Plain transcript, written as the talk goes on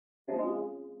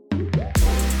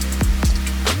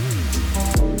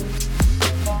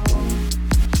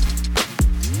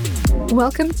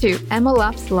Welcome to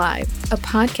MLOps Live, a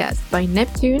podcast by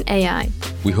Neptune AI.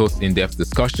 We host in-depth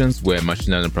discussions where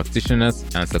machine learning practitioners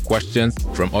answer questions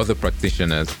from other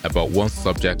practitioners about one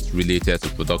subject related to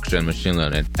production machine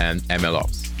learning and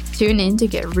MLOps. Tune in to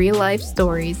get real-life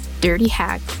stories, dirty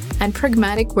hacks, and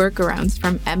pragmatic workarounds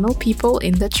from ML people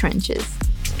in the trenches.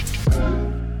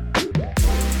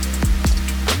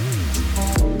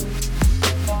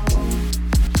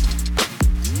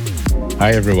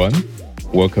 Hi, everyone.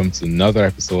 Welcome to another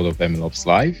episode of MLOps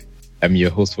Live. I'm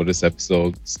your host for this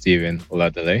episode, Stephen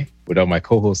Oladele, without my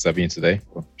co-host Sabine today.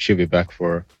 She'll be back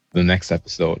for the next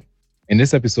episode. In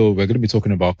this episode, we're going to be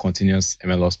talking about continuous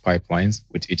MLOps pipelines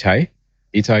with Itay.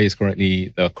 Itay is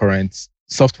currently the current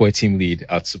software team lead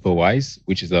at Superwise,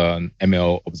 which is an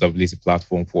ML observability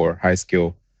platform for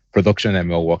high-scale production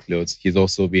ML workloads. He's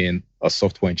also been a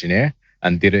software engineer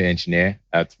and data engineer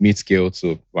at mid-scale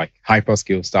to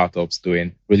hyperscale startups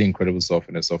doing really incredible stuff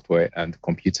in the software and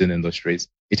computing industries.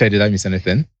 Itay, did I miss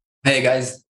anything? Hey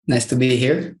guys, nice to be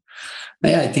here.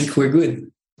 Yeah, I think we're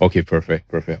good. Okay,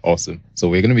 perfect. Awesome. So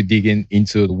we're going to be digging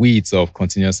into the weeds of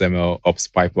continuous ML ops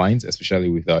pipelines, especially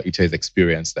with Itay's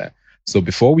experience there. So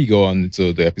before we go on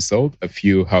to the episode, a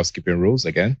few housekeeping rules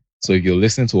again. So if you're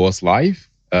listening to us live,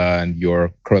 and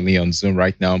you're currently on Zoom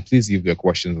right now, please leave your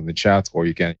questions in the chat, or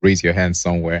you can raise your hand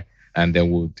somewhere and then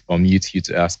we'll unmute you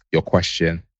to ask your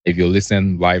question. If you're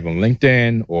listening live on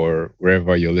LinkedIn or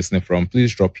wherever you're listening from,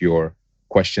 please drop your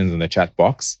questions in the chat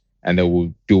box and then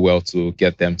we'll do well to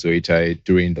get them to Itay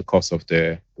during the course of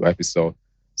the episode.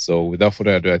 So without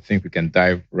further ado, I think we can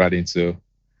dive right into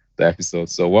the episode.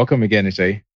 So welcome again,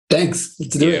 Itay. Thanks.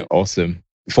 Let's do it. Awesome.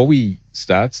 Before we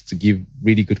start, to give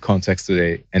really good context to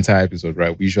the entire episode,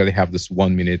 right? We usually have this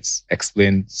 1 minute,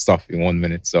 explain stuff in 1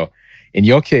 minute. So in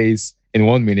your case, in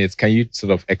 1 minute, can you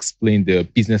sort of explain the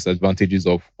business advantages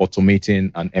of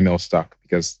automating an ML stack?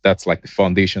 Because that's like the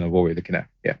foundation of what we're looking at.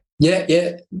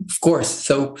 Yeah, of course.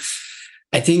 So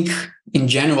I think in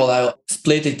general, I'll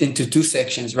split it into two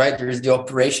sections, right? There is the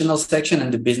operational section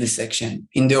and the business section.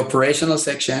 In the operational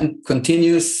section,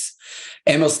 continuous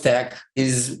ML stack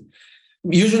is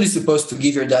usually supposed to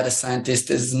give your data scientist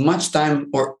as much time,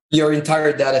 or your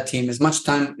entire data team, as much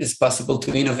time as possible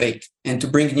to innovate and to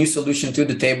bring new solution to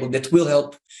the table that will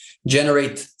help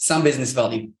generate some business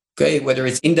value. Okay, whether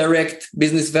it's indirect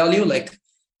business value like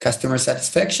customer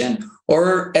satisfaction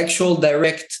or actual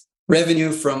direct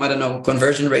revenue from,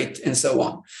 conversion rate and so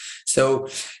on. So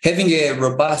having a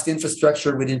robust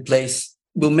infrastructure within place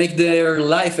will make their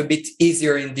life a bit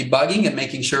easier in debugging and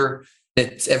making sure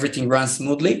that everything runs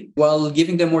smoothly while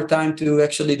giving them more time to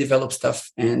actually develop stuff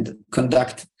and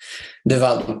conduct the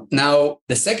value. Now,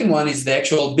 the second one is the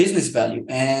actual business value.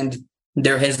 And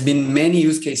there has been many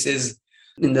use cases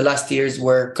in the last years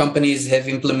where companies have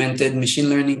implemented machine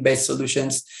learning-based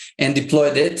solutions and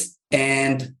deployed it.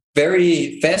 And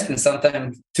very fast and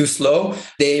sometimes too slow,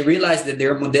 they realize that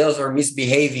their models are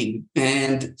misbehaving.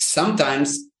 And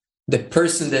sometimes the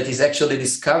person that is actually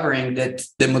discovering that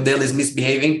the model is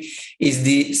misbehaving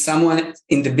is someone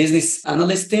in the business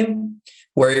analyst team,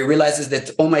 where he realizes that,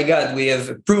 oh my God, we have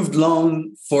approved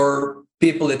loan for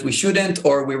people that we shouldn't,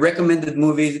 or we recommended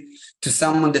movies to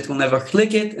someone that will never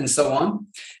click it, and so on.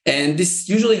 And this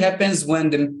usually happens when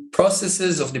the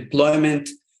processes of deployment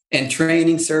and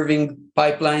training serving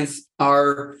pipelines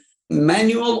are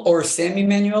manual or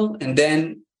semi-manual, and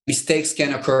then mistakes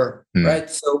can occur, right?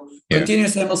 So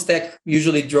continuous ML stack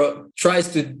usually tries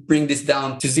to bring this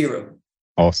down to zero.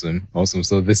 Awesome.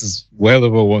 So this is well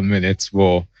over 1 minute.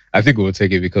 Well, I think we'll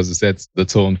take it because it sets the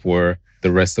tone for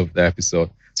the rest of the episode.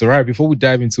 So right, before we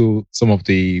dive into some of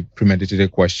the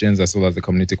premeditated questions as well as the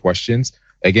community questions,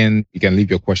 again, you can leave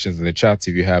your questions in the chat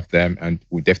if you have them, and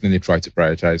we'll definitely try to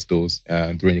prioritize those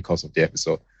during the course of the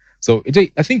episode. So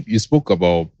Itay, I think you spoke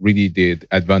about really the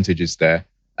advantages there.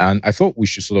 And I thought we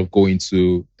should sort of go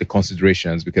into the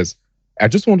considerations, because I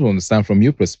just want to understand from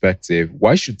your perspective,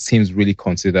 why should teams really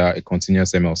consider a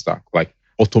continuous ML stack, like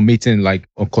automating like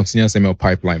a continuous ML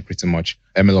pipeline, pretty much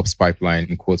MLOps pipeline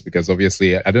in quotes? Because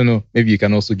obviously, I don't know, maybe you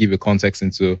can also give a context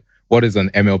into what is an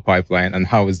ML pipeline and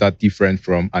how is that different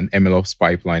from an MLOps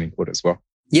pipeline in quote as well?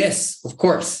 Yes, of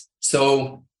course.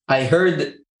 So I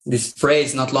heard this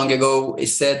phrase not long ago. It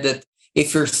said that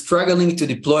if you're struggling to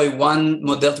deploy one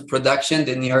model to production,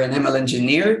 then you're an ML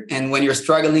engineer. And when you're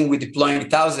struggling with deploying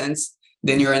thousands,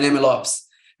 then you're an MLOps.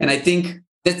 And I think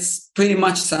that's pretty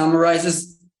much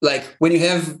summarizes, like when you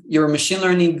have your machine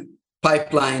learning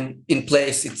pipeline in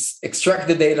place, it's extract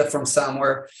the data from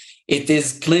somewhere, it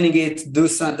is cleaning it,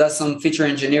 does some feature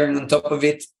engineering on top of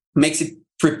it, makes it,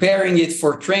 preparing it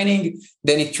for training,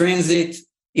 then it trains it,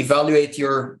 evaluate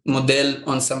your model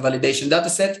on some validation data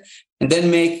set, and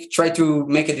then try to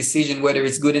make a decision whether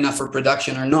it's good enough for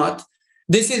production or not.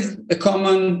 This is a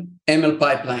common ML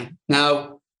pipeline.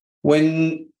 Now,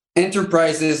 when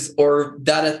enterprises or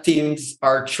data teams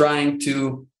are trying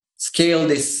to scale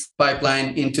this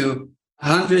pipeline into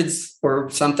hundreds or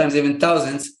sometimes even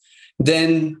thousands,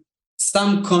 then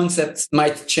some concepts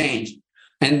might change.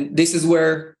 And this is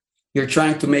where you're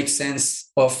trying to make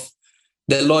sense of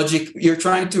the logic. You're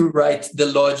trying to write the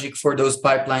logic for those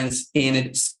pipelines in a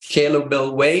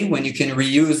scalable way when you can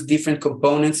reuse different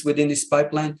components within this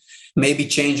pipeline, maybe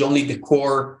change only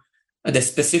the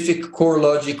specific core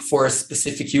logic for a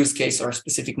specific use case or a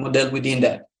specific model within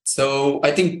that. So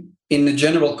I think in the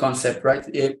general concept, right,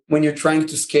 when you're trying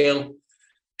to scale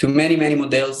to many, many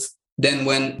models, then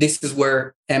when this is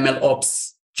where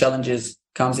MLOps challenges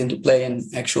comes into play, and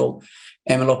actual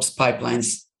MLOps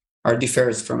pipelines are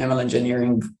differs from ML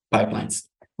engineering pipelines.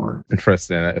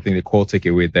 Interesting. I think the core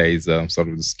takeaway there is sort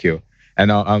of the skill. And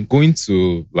now I'm going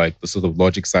to like the sort of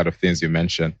logic side of things you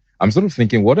mentioned. I'm sort of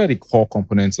thinking, what are the core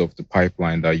components of the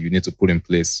pipeline that you need to put in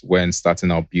place when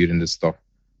starting out building this stuff,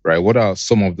 right? What are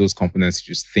some of those components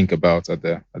you just think about at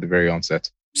the very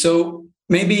onset? So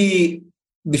maybe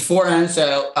before I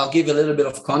answer, I'll give a little bit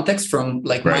of context from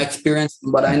like my experience,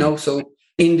 what I know. So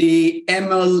in the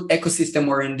ML ecosystem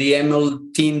or in the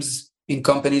ML teams in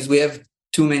companies, we have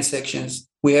two main sections.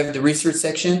 We have the research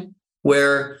section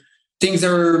where things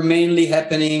are mainly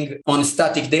happening on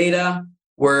static data,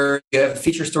 where you have a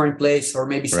feature store in place or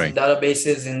maybe some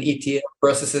databases and ETL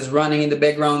processes running in the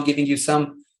background, giving you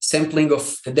some sampling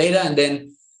of the data. And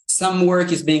then some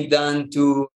work is being done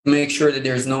to make sure that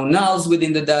there's no nulls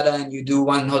within the data, and you do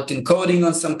one-hot encoding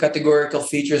on some categorical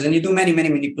features, and you do many, many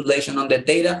manipulation on that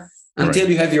data until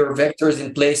you have your vectors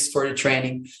in place for the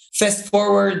training. Fast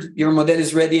forward, your model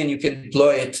is ready and you can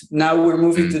deploy it. Now we're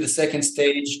moving to the second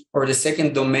stage or the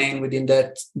second domain within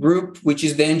that group, which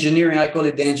is the engineering. I call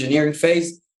it the engineering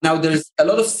phase. Now there's a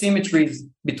lot of symmetries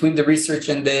between the research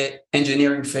and the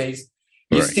engineering phase.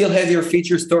 You still have your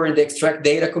feature store and the extract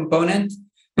data component.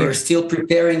 You're still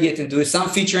preparing it and doing some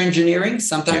feature engineering.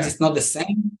 Sometimes it's not the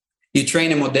same. You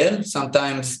train a model.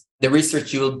 Sometimes the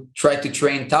research, you will try to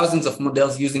train thousands of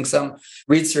models using some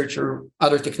research or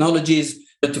other technologies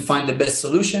to find the best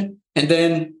solution. And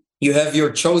then you have your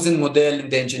chosen model in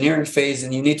the engineering phase,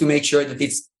 and you need to make sure that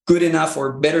it's good enough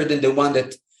or better than the one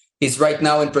that is right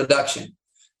now in production.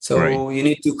 So you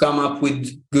need to come up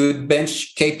with good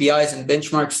bench KPIs and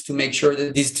benchmarks to make sure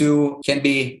that these two can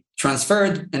be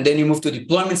transferred. And then you move to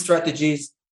deployment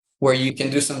strategies, where you can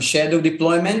do some shadow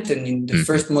deployment, and the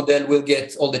first model will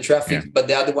get all the traffic, but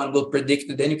the other one will predict,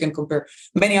 and then you can compare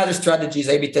many other strategies,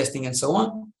 A/B testing, and so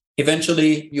on.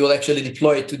 Eventually, you will actually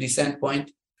deploy it to this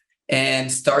endpoint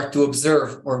and start to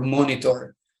observe or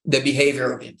monitor the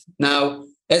behavior of it. Now,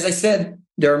 as I said,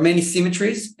 there are many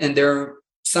symmetries, and there are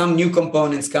some new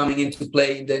components coming into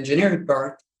play in the engineering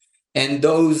part. And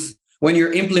those, when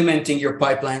you're implementing your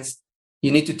pipelines, you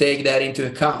need to take that into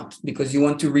account because you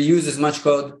want to reuse as much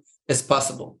code as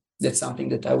possible. That's something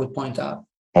that I would point out.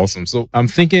 Awesome. So I'm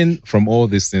thinking from all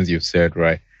these things you've said,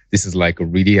 right? This is like a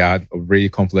really hard, a really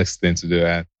complex thing to do.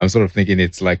 And I'm sort of thinking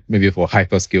it's like maybe for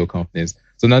hyperscale companies.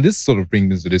 So now this sort of brings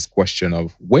me to this question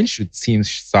of when should teams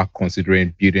start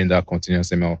considering building that continuous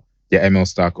ML, their ML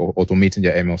stack, or automating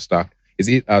their ML stack? Is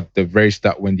it at the very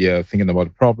start when they're thinking about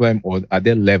the problem, or are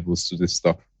there levels to this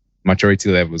stuff? Maturity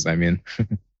levels, I mean.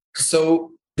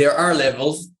 So there are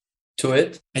levels to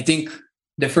it. I think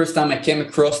the first time I came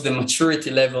across the maturity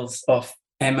levels of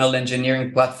ML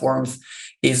engineering platforms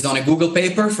is on a Google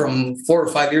paper from 4 or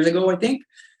 5 years ago, I think.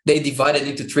 They divided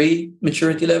into 3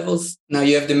 maturity levels. Now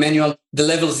you have the manual, the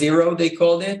level 0, they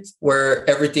called it, where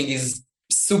everything is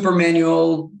super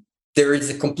manual. There is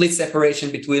a complete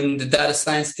separation between the data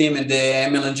science team and the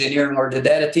ML engineering or the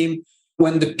data team.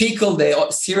 When the pickle,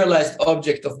 the serialized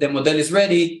object of the model is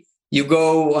ready, you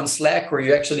go on Slack, or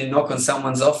you actually knock on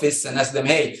someone's office and ask them,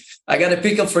 hey, I got a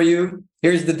pickle for you.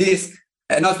 Here's the disk.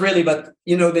 Not really, but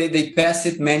they pass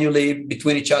it manually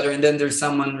between each other. And then there's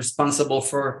someone responsible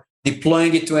for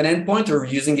deploying it to an endpoint or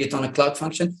using it on a cloud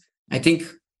function. I think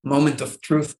moment of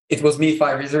truth, it was me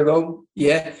 5 years ago.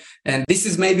 Yeah. And this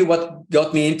is maybe what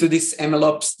got me into this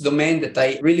MLOps domain, that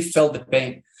I really felt the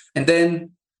pain. And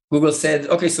then Google said,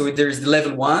 okay, so there's the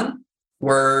level 1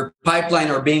 where pipeline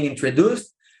are being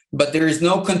introduced, but there is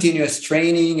no continuous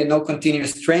training and no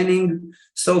continuous training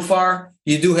so far.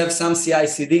 You do have some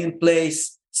CI/CD in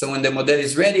place. So when the model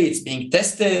is ready, it's being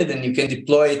tested and you can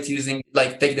deploy it using,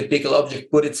 like, take the pickle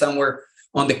object, put it somewhere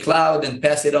on the cloud and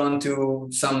pass it on to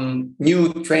some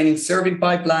new training serving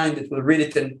pipeline that will read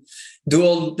it and do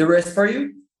all the rest for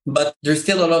you. but there's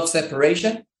still a lot of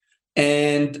separation.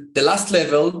 And the last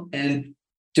level, and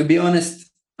to be honest,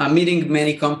 I'm meeting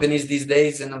many companies these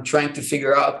days and I'm trying to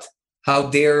figure out how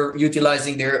they're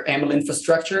utilizing their ML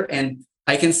infrastructure. And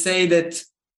I can say that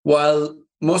while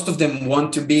most of them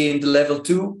want to be in the level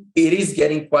 2, it is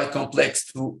getting quite complex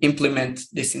to implement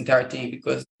this entire thing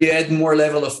because you add more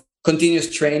level of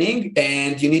continuous training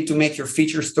and you need to make your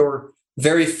feature store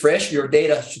very fresh. Your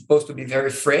data is supposed to be very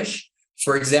fresh.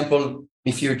 For example,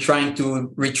 if you're trying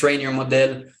to retrain your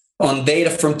model on data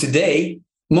from today,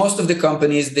 most of the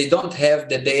companies, they don't have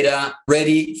the data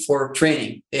ready for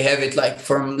training. They have it like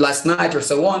from last night or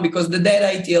so on because the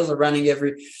data ETLs are running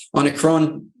on a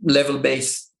cron level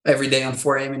base every day on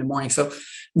 4 a.m. in the morning. So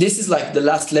this is like the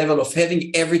last level of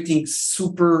having everything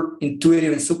super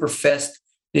intuitive and super fast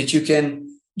that you can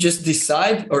just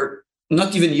decide, or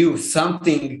not even you,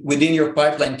 something within your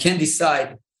pipeline can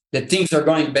decide that things are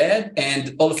going bad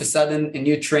and all of a sudden a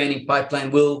new training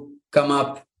pipeline will come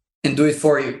up and do it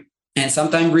for you. And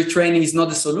sometimes retraining is not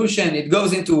the solution. It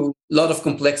goes into a lot of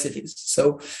complexities.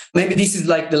 So maybe this is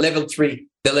like the level 3,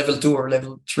 the level 2 or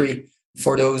level 3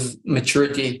 for those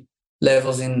maturity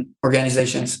levels in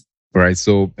organizations. Right.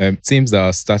 So teams that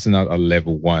are starting out at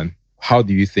level 1, how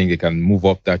do you think they can move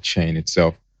up that chain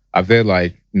itself? Are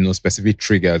there specific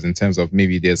triggers in terms of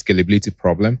maybe their scalability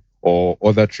problem or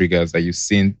other triggers that you've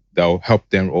seen that will help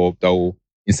them or that will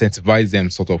incentivize them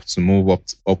sort of to move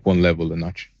up one level a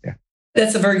notch? Yeah.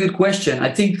 That's a very good question.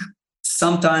 I think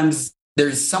sometimes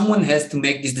someone has to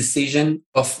make this decision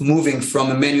of moving from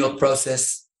a manual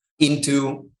process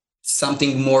into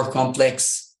something more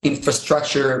complex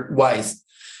infrastructure-wise.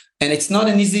 And it's not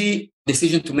an easy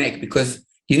decision to make because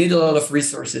you need a lot of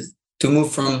resources to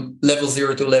move from level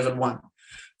 0 to level 1.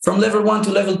 From level 1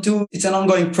 to level 2, it's an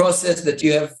ongoing process that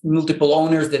you have multiple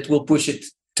owners that will push it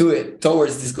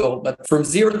towards this goal. But from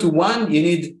 0 to 1, you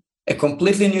need a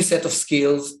completely new set of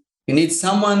skills. You need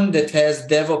someone that has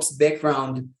DevOps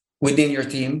background within your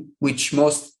team, which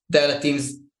most data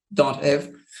teams don't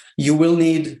have. You will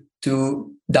need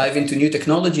to dive into new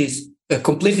technologies, a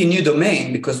completely new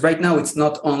domain, because right now it's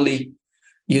not only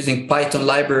using Python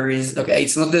libraries. Okay,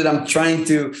 it's not that I'm trying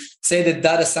to say that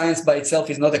data science by itself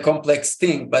is not a complex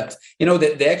thing, but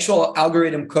the actual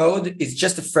algorithm code is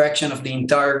just a fraction of the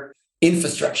entire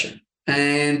infrastructure.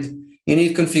 And you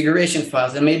need configuration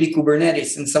files and maybe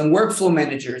Kubernetes and some workflow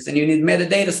managers, and you need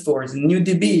metadata stores and new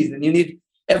DBs, and you need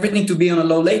everything to be on a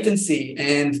low latency.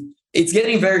 And it's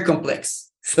getting very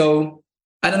complex. So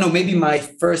I don't know, maybe my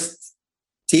first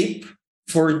tip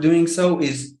for doing so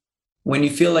is when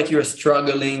you feel like you're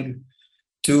struggling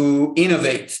to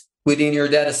innovate within your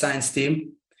data science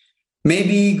team,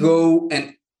 maybe go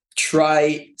and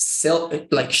try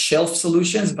shelf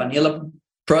solutions, vanilla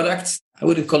products. I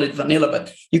wouldn't call it vanilla,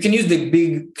 but you can use the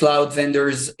big cloud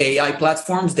vendors' AI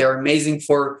platforms. They're amazing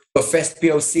for a fast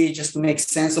POC just to make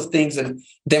sense of things and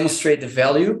demonstrate the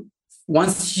value.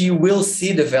 Once you will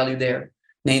see the value there,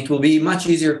 then it will be much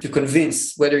easier to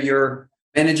convince whether you're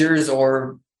managers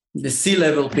or the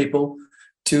C-level people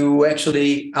to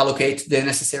actually allocate the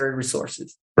necessary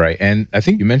resources. Right. And I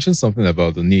think you mentioned something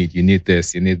about the need. You need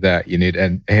this, you need that,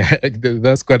 and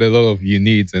that's quite a lot of you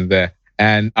needs in there.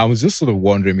 And I was just sort of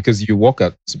wondering, because you work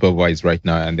at Supervise right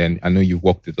now, and then I know you've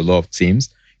worked with a lot of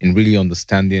teams in really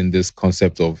understanding this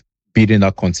concept of building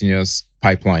that continuous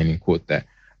pipeline, in quote there.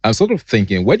 I'm sort of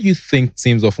thinking, where do you think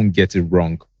teams often get it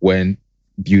wrong when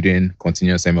building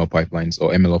continuous ML pipelines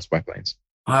or MLOps pipelines?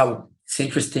 Wow, it's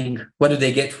interesting. What do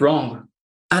they get wrong?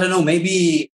 I don't know,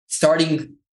 maybe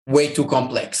starting way too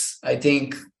complex. I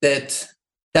think that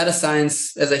data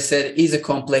science, as I said, is a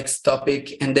complex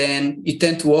topic, and then you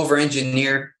tend to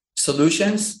over-engineer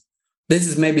solutions. This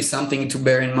is maybe something to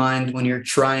bear in mind when you're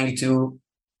trying to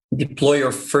deploy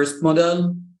your first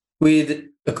model with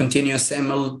a continuous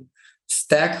ML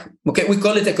stack. Okay, we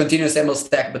call it a continuous ML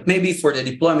stack, but maybe for the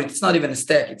deployment, it's not even a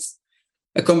stack. It's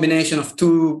a combination of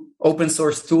 2 open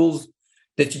source tools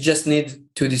that you just need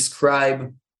to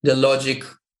describe the logic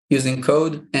using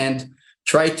code and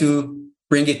try to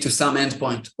bring it to some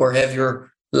endpoint, or have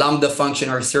your Lambda function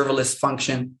or serverless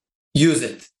function use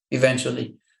it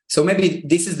eventually. So maybe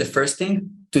this is the first thing,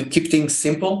 to keep things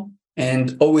simple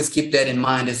and always keep that in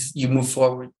mind as you move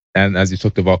forward. And as you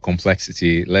talked about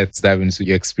complexity, let's dive into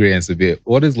your experience a bit.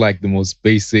 What is like the most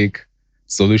basic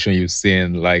solution you've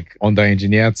seen, like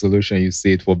under-engineered solution you've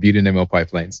seen for building ML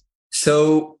pipelines?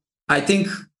 So I think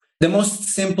the most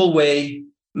simple way,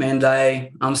 and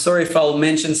I'm sorry if I'll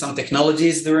mention some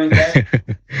technologies during that.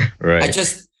 Right.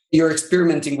 You're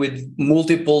experimenting with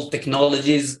multiple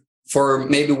technologies for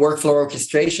maybe workflow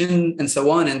orchestration and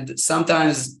so on. And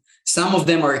sometimes some of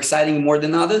them are exciting more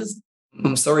than others.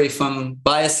 I'm sorry if I'm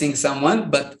biasing someone,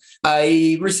 but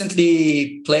I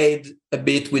recently played a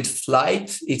bit with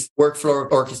Flight. It's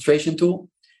workflow orchestration tool.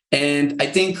 And I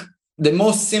think the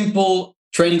most simple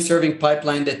training serving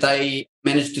pipeline that I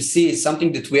managed to see is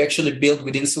something that we actually built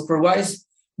within Superwise.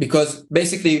 Because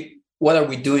basically, what are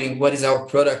we doing? What is our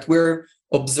product? We're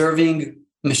observing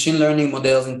machine learning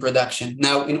models in production.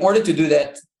 Now, in order to do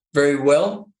that very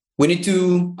well, we need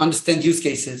to understand use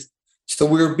cases. So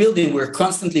we're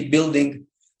constantly building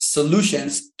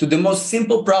solutions to the most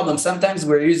simple problems. Sometimes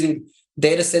we're using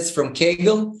data sets from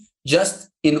Kaggle just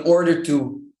in order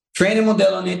to train a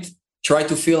model on it, try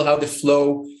to feel how the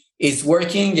flow is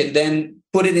working, and then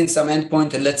put it in some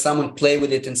endpoint and let someone play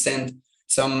with it and send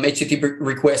some HTTP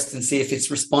requests and see if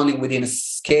it's responding within a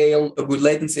scale, a good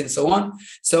latency, and so on.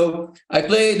 So I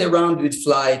played around with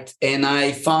Flight and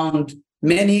I found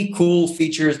many cool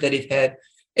features that it had.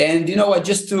 And, I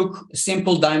just took a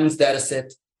simple diamonds data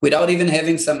set without even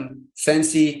having some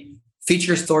fancy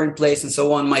feature store in place and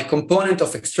so on. My component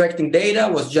of extracting data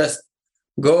was just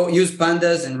go use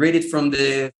pandas and read it from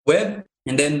the web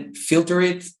and then filter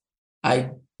it.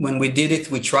 When we did it,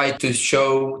 we tried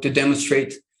to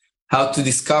demonstrate how to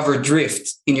discover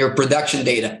drift in your production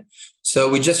data. So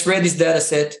we just read this data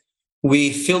set.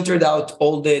 We filtered out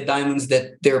all the diamonds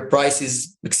that their price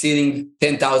is exceeding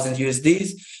 10,000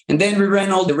 USDs. And then we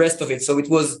ran all the rest of it. So it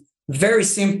was very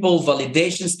simple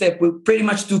validation step. We pretty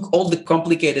much took all the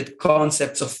complicated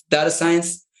concepts of data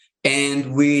science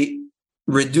and we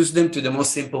reduced them to the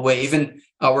most simple way. Even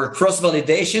our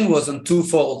cross-validation was on two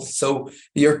folds. So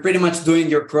you're pretty much doing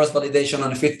your cross-validation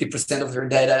on 50% of your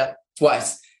data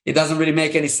twice. It doesn't really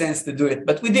make any sense to do it,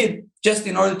 but we did just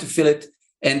in order to feel it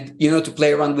and, to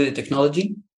play around with the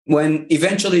technology. When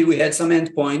eventually we had some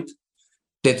endpoint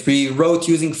that we wrote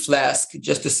using Flask,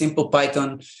 just a simple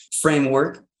Python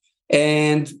framework,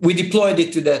 and we deployed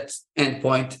it to that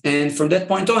endpoint. And from that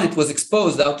point on, it was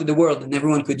exposed out to the world and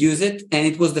everyone could use it. And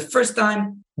it was the first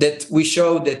time that we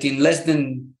showed that in less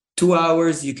than 2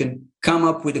 hours, you can come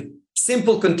up with a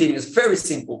simple continuous, very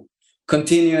simple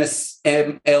continuous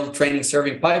ML training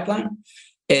serving pipeline.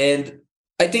 And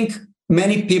I think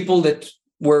many people that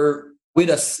were with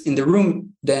us in the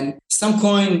room, then some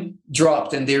coin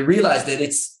dropped and they realized that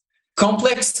it's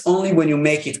complex only when you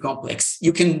make it complex.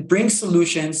 You can bring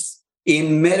solutions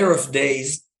in matter of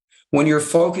days when you're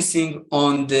focusing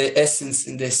on the essence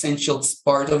and the essentials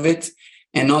part of it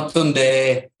and not on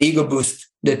the ego boost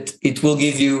that it will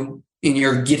give you in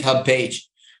your GitHub page,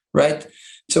 right?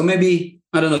 So maybe,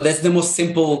 I don't know, that's the most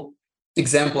simple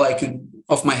example I could,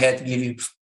 off my head, give you.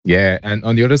 Yeah. And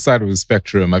on the other side of the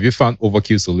spectrum, have you found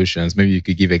overkill solutions? Maybe you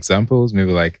could give examples.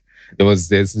 Maybe like there's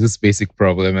this basic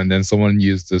problem and then someone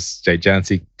used this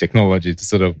gigantic technology to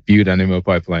sort of build an ML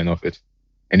pipeline of it.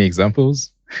 Any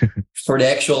examples? For the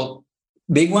actual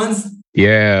big ones?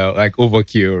 Yeah, like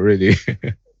overkill, really.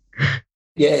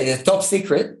 Yeah, the top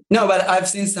secret. No, but I've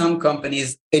seen some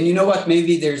companies, and you know what?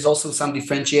 Maybe there's also some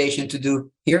differentiation to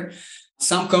do here.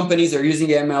 Some companies are using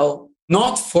ML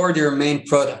not for their main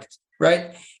product,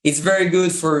 right? It's very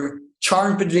good for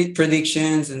churn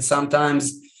predictions, and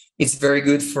sometimes it's very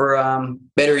good for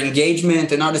better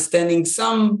engagement and understanding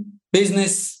some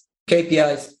business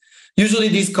KPIs. Usually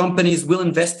these companies will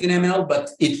invest in ML,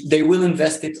 but they will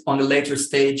invest it on a later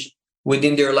stage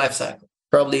within their life cycle.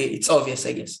 Probably it's obvious,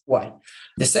 I guess, why.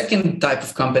 The second type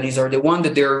of companies are the one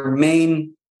that their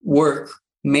main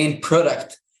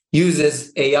product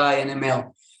uses AI and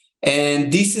ML.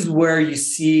 And this is where you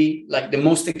see like the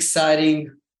most exciting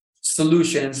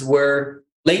solutions where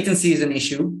latency is an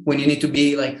issue when you need to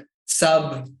be like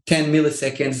sub 10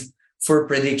 milliseconds for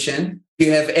prediction.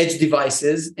 You have edge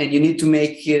devices and you need to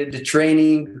make the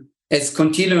training as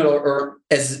continual or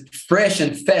as fresh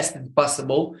and fast as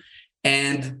possible.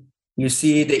 And you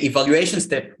see the evaluation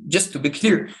step. Just to be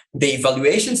clear, the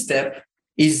evaluation step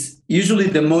is usually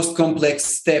the most complex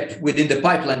step within the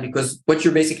pipeline, because what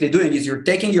you're basically doing is you're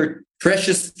taking your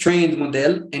precious trained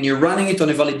model and you're running it on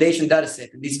a validation data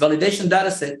set. And this validation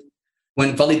data set,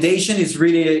 when validation is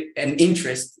really an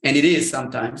interest, and it is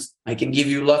sometimes, I can give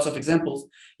you lots of examples,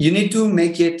 you need to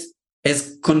make it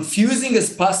as confusing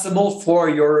as possible for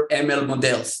your ML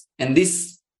models. And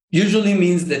this usually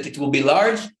means that it will be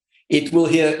large. It will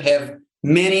have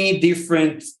many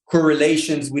different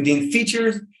correlations within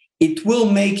features. It will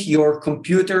make your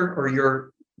computer or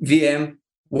your VM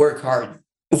work hard.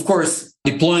 Of course,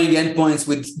 deploying endpoints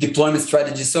with deployment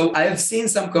strategies. So I have seen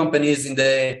some companies in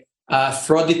the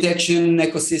fraud detection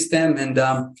ecosystem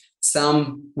and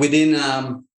some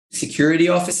within security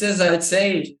offices, I would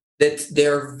say, that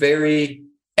they're very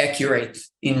accurate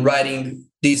in writing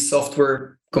these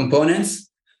software components,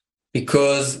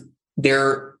 because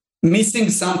they're missing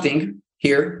something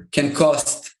here can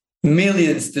cost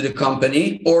millions to the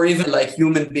company or even like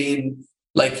human being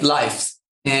like lives.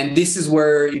 And this is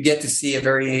where you get to see a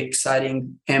very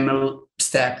exciting ML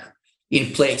stack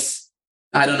in place.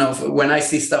 I don't know, when I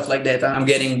see stuff like that, I'm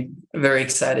getting very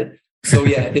excited. So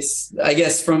yeah, this, I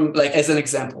guess, from like as an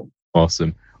example.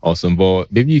 Awesome.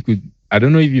 But maybe you could, I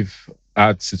don't know if you've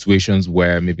had situations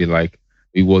where maybe like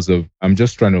I'm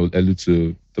just trying to allude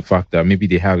to the fact that maybe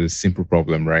they have a simple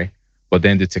problem, right? But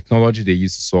then the technology they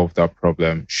use to solve that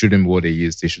problem shouldn't be what they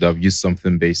use. They should have used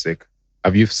something basic.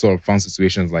 Have you sort of found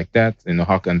situations like that?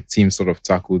 How can teams sort of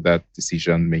tackle that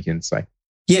decision-making side?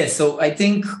 Yeah, so I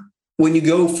think when you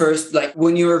go first, like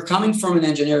when you're coming from an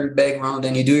engineering background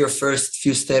and you do your first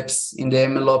few steps in the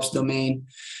MLOps domain,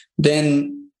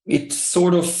 then it's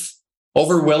sort of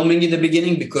overwhelming in the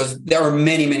beginning because there are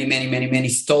many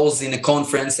stalls in a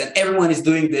conference and everyone is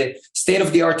doing the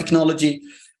state-of-the-art technology.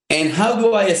 And how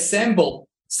do I assemble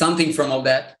something from all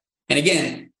that? And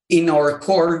again, in our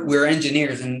core, we're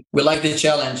engineers and we like the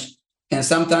challenge. And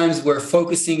sometimes we're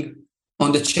focusing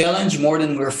on the challenge more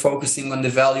than we're focusing on the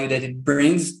value that it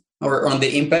brings or on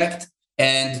the impact.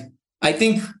 And I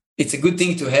think it's a good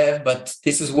thing to have, but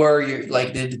this is where you're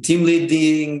like the team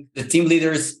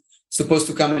leaders supposed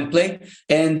to come and play.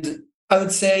 And I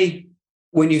would say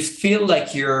when you feel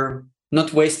like you're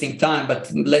not wasting time,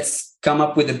 but let's come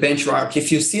up with a benchmark.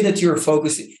 If you see that you're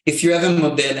focusing, if you have a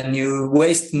model and you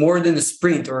waste more than a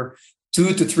sprint or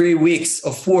 2 to 3 weeks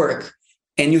of work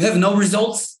and you have no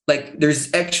results, like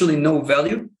there's actually no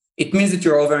value, it means that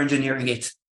you're over-engineering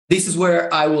it. This is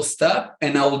where I will stop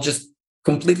and I will just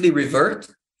completely revert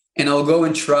and I'll go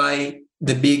and try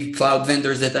the big cloud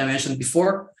vendors that I mentioned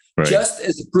before, right, just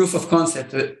as a proof of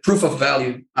concept, a proof of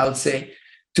value, I would say,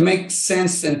 to make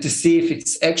sense and to see if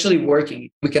it's actually working.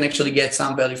 We can actually get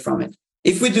some value from it.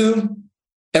 If we do,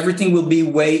 everything will be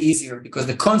way easier because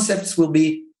the concepts will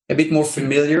be a bit more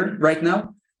familiar right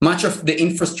now. Much of the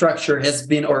infrastructure has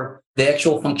been, or the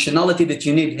actual functionality that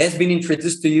you need has been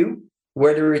introduced to you,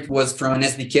 whether it was from an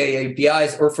SDK,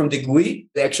 APIs, or from the GUI,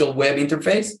 the actual web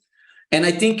interface. And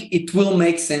I think it will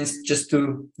make sense just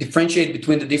to differentiate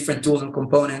between the different tools and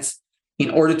components in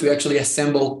order to actually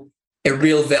assemble a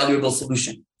real valuable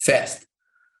solution fast.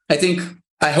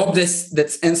 I hope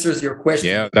that answers your question.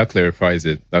 Yeah, that clarifies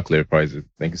it.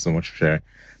 Thank you so much for sharing.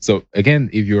 So again,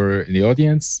 if you're in the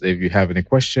audience, if you have any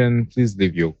question, please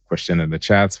leave your question in the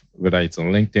chat, whether it's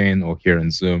on LinkedIn or here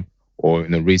in Zoom, or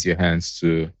raise your hands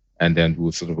too, and then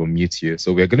we'll sort of unmute you.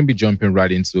 So we're going to be jumping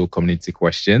right into community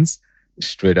questions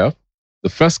straight up. The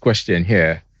first question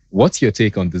here, what's your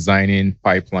take on designing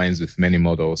pipelines with many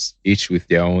models, each with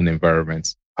their own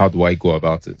environments? How do I go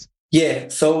about it? Yeah,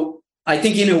 so I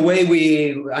think in a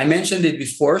way I mentioned it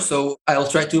before, so I'll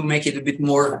try to make it a bit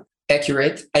more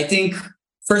accurate. I think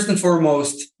first and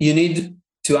foremost, you need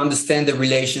to understand the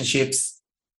relationships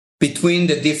between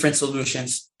the different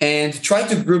solutions and try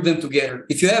to group them together.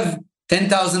 If you have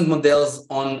 10,000 models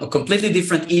on a completely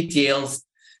different ETLs,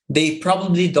 they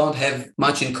probably don't have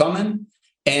much in common.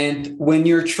 And when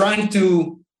you're trying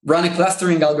to run a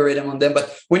clustering algorithm on them,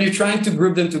 but when you're trying to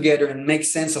group them together and make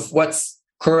sense of what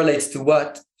correlates to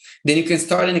what, then you can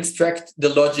start and extract the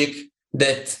logic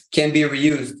that can be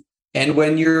reused. And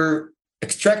when you're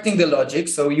extracting the logic,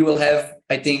 so you will have,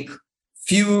 I think,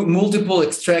 multiple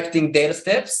extracting data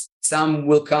steps. Some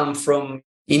will come from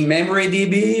in-memory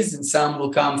DBs, and some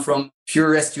will come from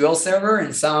pure SQL server,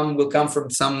 and some will come from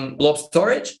some blob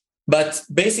storage. But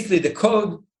basically, the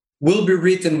code will be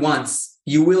written once.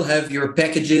 You will have your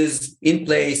packages in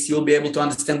place. You'll be able to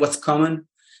understand what's common.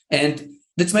 And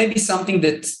that's maybe something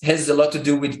that has a lot to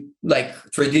do with like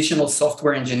traditional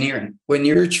software engineering. When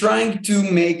you're trying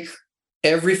to make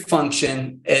every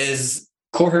function as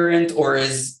coherent or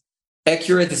as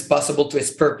accurate as possible to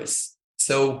its purpose.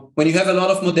 So when you have a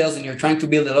lot of models and you're trying to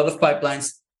build a lot of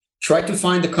pipelines, try to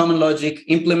find the common logic,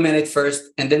 implement it first,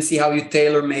 and then see how you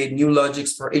tailor-made new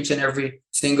logics for each and every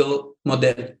single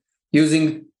model.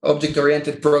 Using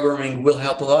object-oriented programming will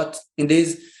help a lot in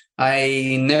this.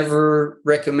 I never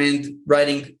recommend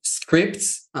writing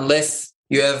scripts unless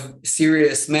you have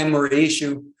serious memory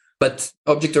issue, but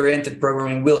object-oriented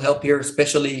programming will help here,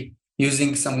 especially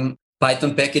using some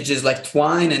Python packages like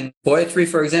Twine and Poetry,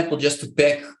 for example, just to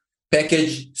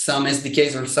package some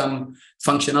SDKs or some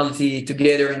functionality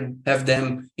together and have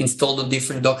them installed on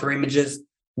different Docker images,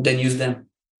 then use them.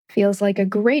 Feels like a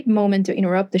great moment to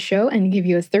interrupt the show and give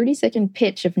you a 30-second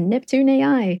pitch of Neptune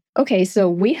AI. Okay, so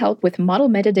we help with model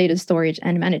metadata storage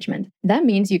and management. That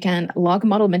means you can log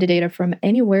model metadata from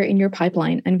anywhere in your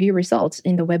pipeline and view results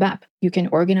in the web app. You can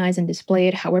organize and display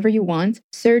it however you want,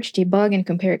 search, debug, and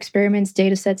compare experiments,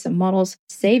 datasets, and models,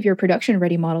 save your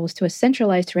production-ready models to a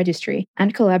centralized registry,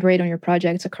 and collaborate on your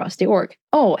projects across the org.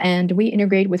 Oh, and we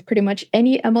integrate with pretty much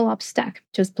any MLOps stack.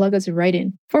 Just plug us right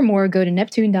in. For more, go to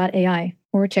neptune.ai.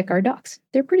 Or check our docs.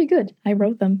 They're pretty good. I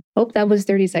wrote them. Hope that was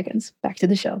 30 seconds. Back to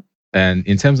the show. And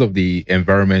in terms of the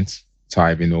environment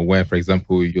type, where, for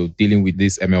example, you're dealing with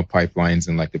these ML pipelines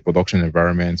in like the production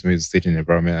environment, maybe the staging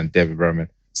environment and dev environment.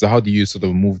 So how do you sort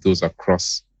of move those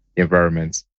across the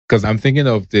environments? Because I'm thinking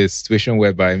of the situation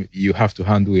whereby you have to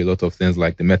handle a lot of things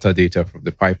like the metadata from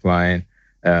the pipeline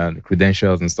and the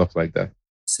credentials and stuff like that.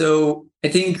 So I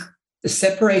think the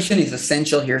separation is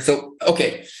essential here. So,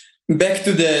 okay. Back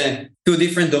to the two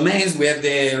different domains, we have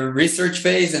the research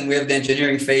phase and we have the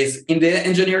engineering phase. In the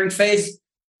engineering phase,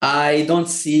 I don't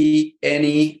see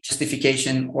any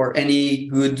justification or any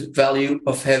good value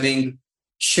of having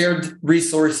shared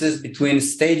resources between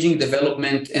staging,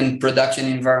 development, and production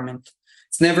environment.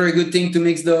 It's never a good thing to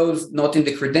mix those, not in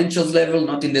the credentials level,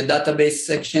 not in the database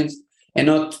sections, and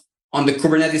not on the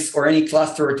Kubernetes or any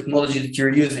cluster or technology that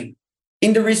you're using.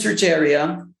 In the research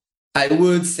area, I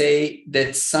would say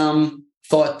that some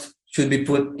thought should be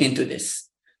put into this.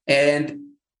 And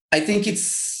I think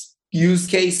it's use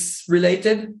case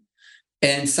related.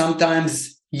 And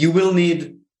sometimes you will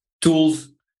need tools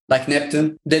like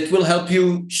Neptune that will help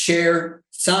you share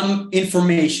some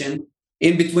information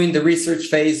in between the research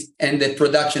phase and the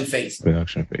production phase.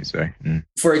 Production phase, right? Mm.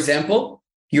 For example,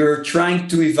 you're trying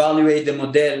to evaluate the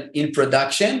model in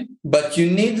production, but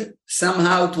you need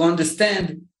somehow to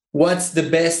understand what's the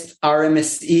best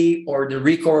RMSE or the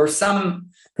RICO or some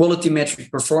quality metric,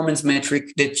 performance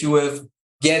metric that you have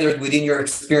gathered within your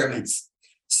experiments.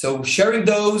 So sharing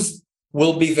those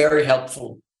will be very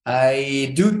helpful.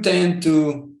 I do tend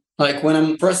to, like when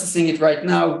I'm processing it right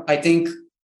now, I think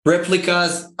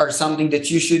replicas are something that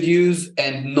you should use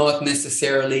and not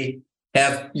necessarily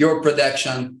have your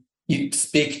production you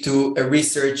speak to a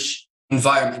research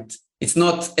environment. It's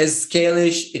not as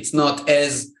scalish, it's not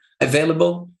as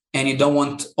available, and you don't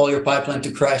want all your pipeline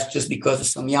to crash just because of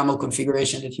some YAML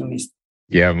configuration that you missed.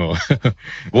 YAML.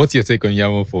 What's your take on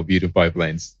YAML for building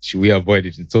pipelines? Should we avoid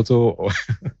it in total? Or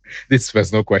this is a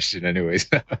personal question anyways.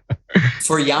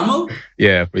 For YAML?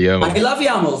 Yeah, for YAML. I love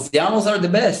YAMLs. YAMLs are the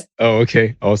best. Oh,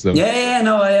 okay. Awesome.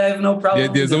 No, I have no problem.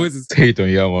 Yeah, there's always a hate on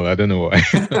YAML. I don't know why.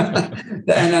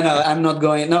 No, I'm not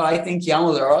going. No, I think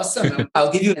YAMLs are awesome.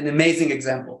 I'll give you an amazing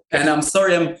example. And I'm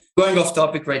sorry, I'm going off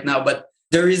topic right now, but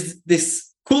there is this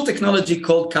cool technology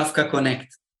called Kafka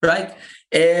Connect, right?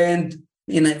 And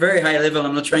in a very high level,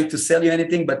 I'm not trying to sell you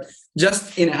anything, but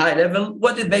just in a high level,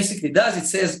 what it basically does, it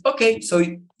says, okay, so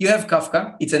you have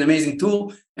Kafka. It's an amazing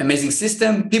tool, amazing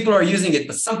system. People are using it,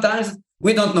 but sometimes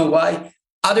we don't know why.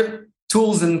 Other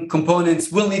tools and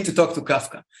components will need to talk to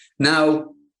Kafka.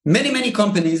 Now, many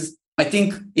companies, I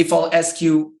think if I'll ask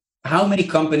you how many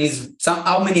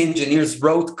engineers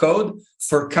wrote code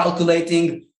for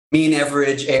calculating mean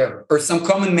average error or some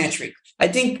common metric. I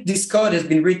think this code has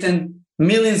been written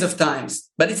millions of times,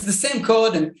 but it's the same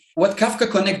code. And what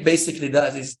Kafka Connect basically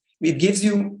does is it gives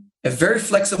you a very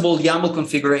flexible YAML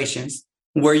configurations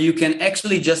where you can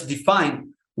actually just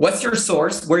define what's your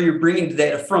source, where you're bringing the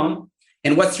data from,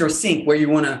 and what's your sink, where you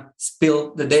want to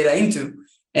spill the data into.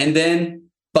 And then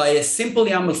by a simple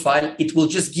YAML file, it will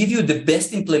just give you the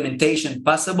best implementation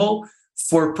possible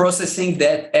for processing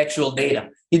that actual data.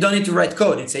 You don't need to write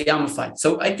code. It's a YAML file.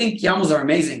 So I think YAMLs are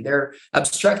amazing. They're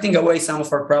abstracting away some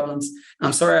of our problems.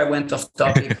 I'm sorry I went off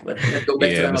topic, but let's go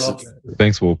back to MLOps.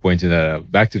 Thanks for pointing that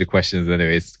out. Back to the questions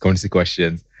anyways, community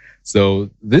questions. So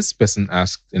this person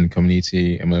asked in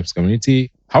community, MLOps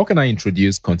community, how can I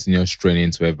introduce continuous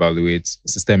training to evaluate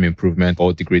system improvement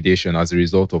or degradation as a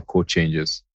result of code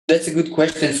changes? That's a good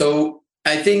question. So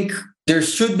I think there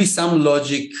should be some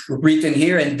logic written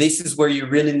here, and this is where you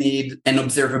really need an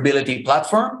observability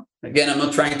platform. Again, I'm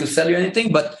not trying to sell you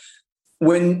anything, but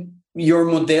when your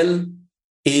model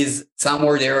is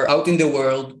somewhere there out in the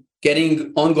world,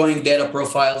 getting ongoing data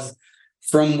profiles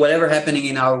from whatever happening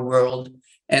in our world,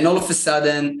 and all of a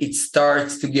sudden it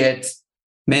starts to get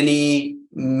many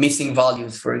missing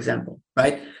values, for example,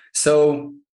 right?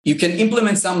 So you can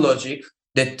implement some logic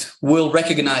that will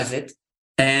recognize it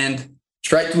and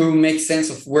try to make sense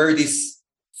of where this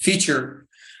feature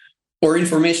or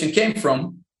information came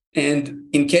from. And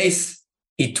in case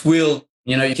it will,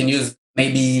 you can use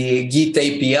maybe a Git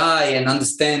API and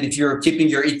understand if you're keeping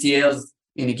your ETLs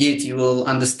in Git, you will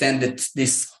understand that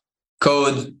this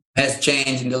code has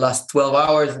changed in the last 12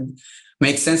 hours and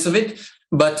make sense of it.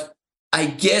 But I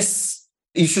guess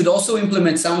you should also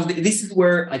implement some of this is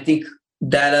where I think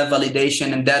data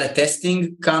validation and data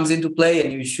testing comes into play,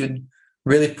 and you should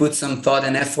really put some thought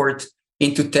and effort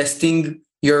into testing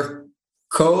your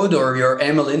code or your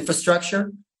ML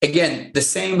infrastructure. Again, the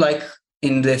same like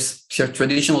in this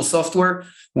traditional software,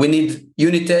 we need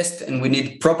unit test and we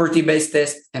need property-based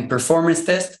test and performance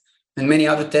test and many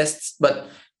other tests. But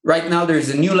right now there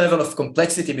is a new level of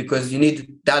complexity because you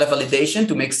need data validation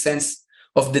to make sense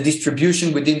of the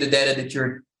distribution within the data that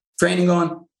you're training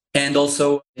on, and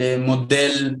also the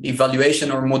model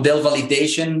evaluation or model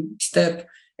validation step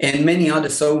and many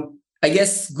others. So I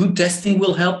guess good testing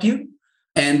will help you,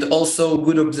 and also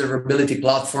good observability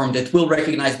platform that will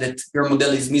recognize that your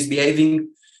model is misbehaving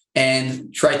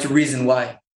and try to reason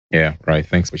why. Yeah, right.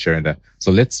 Thanks for sharing that.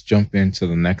 So let's jump into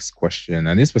the next question.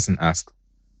 And this person asked,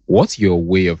 what's your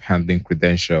way of handling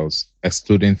credentials,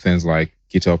 excluding things like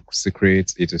GitHub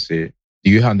secrets, etc.? Do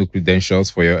you handle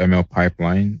credentials for your ML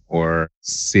pipeline or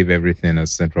save everything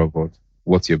as central vault?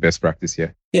 What's your best practice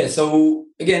here? Yeah, so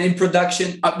again, in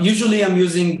production, usually I'm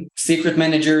using secret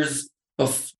managers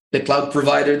of the cloud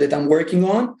provider that I'm working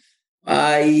on.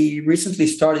 I recently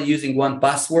started using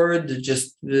 1Password,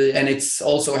 and it's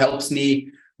also helps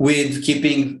me with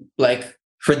keeping like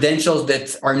credentials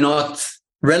that are not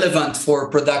relevant for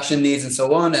production needs and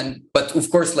so on. But of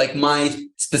course, like my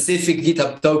specific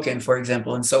GitHub token, for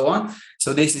example, and so on.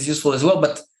 So this is useful as well.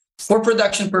 But for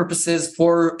production purposes,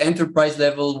 for enterprise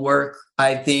level work,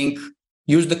 I think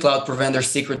use the cloud provider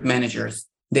secret managers.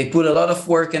 They put a lot of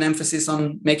work and emphasis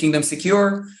on making them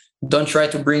secure. Don't try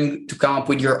to come up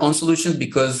with your own solutions,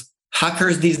 because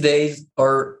hackers these days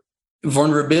or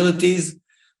vulnerabilities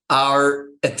are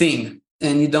a thing,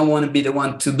 and you don't want to be the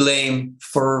one to blame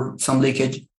for some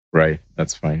leakage. Right.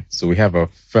 That's fine. So we have a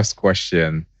first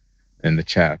question in the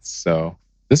chat. So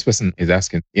this person is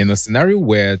asking, in a scenario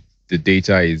where the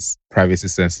data is privacy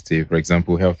sensitive, for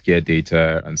example, healthcare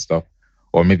data and stuff,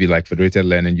 or maybe like federated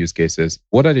learning use cases,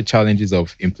 what are the challenges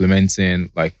of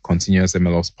implementing like continuous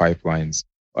MLOps pipelines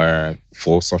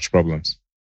for such problems?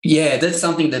 Yeah, that's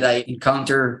something that I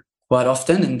encounter quite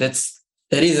often, and that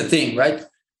is a thing, right?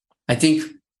 I think,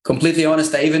 completely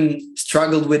honest, I even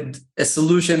struggled with a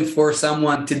solution for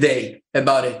someone today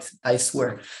about it, I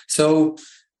swear. So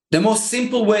the most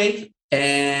simple way,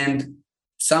 and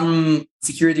some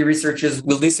security researchers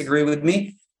will disagree with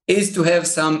me, is to have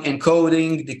some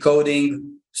encoding,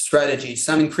 decoding strategy,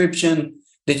 some encryption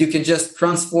that you can just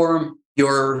transform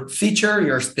your feature,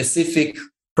 your specific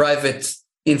private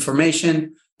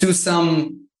information, to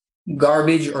some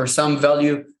garbage or some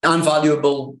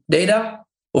unvaluable data.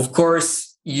 Of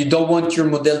course, you don't want your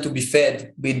model to be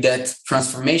fed with that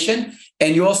transformation.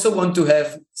 And you also want to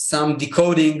have some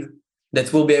decoding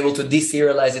that will be able to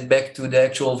deserialize it back to the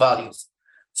actual values.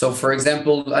 So for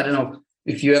example, I don't know,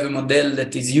 if you have a model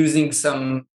that is using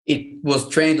it was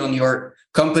trained on your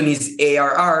company's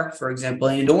ARR, for example,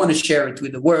 and you don't want to share it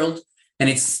with the world, and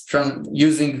it's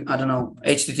using, I don't know,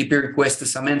 HTTP request to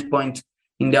some endpoint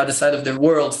in the other side of the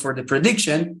world for the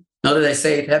prediction, not that I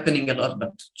say it happening a lot,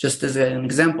 but just as an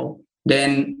example,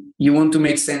 then you want to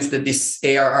make sense that this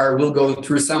ARR will go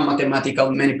through some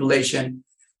mathematical manipulation,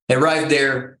 arrive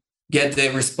there, get the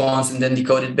response, and then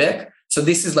decode it back. So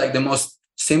this is like the most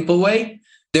simple way.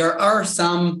 There are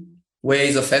some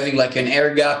ways of having like an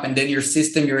air gap, and then your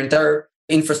system, your entire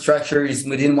infrastructure is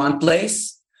within one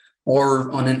place,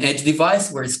 or on an edge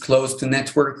device where it's close to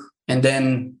network. And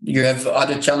then you have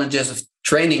other challenges of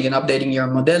training and updating your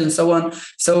model and so on.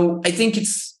 So I think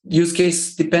it's use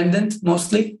case dependent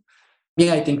mostly.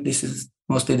 Yeah, I think this is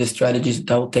mostly the strategies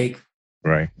that I'll take.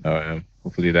 Right.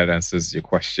 Hopefully that answers your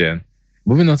question.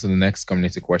 Moving on to the next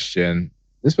community question.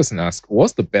 This person asks,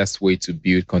 what's the best way to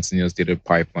build continuous data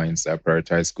pipelines that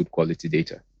prioritize good quality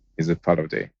data? Is it part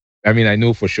of I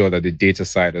know for sure that the data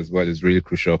side as well is really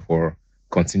crucial for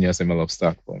continuous MLOps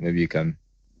stack, but maybe you can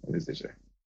share.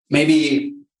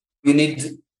 Maybe you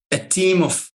need a team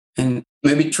and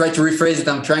maybe try to rephrase it.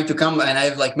 I'm trying to come, and I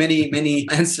have like many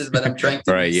answers, but I'm trying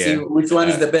to see which one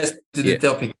is the best to the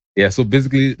topic. Yeah, so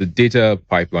basically the data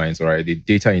pipelines, right? The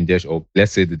data index, or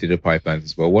let's say the data pipelines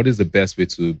as well. What is the best way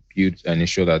to build and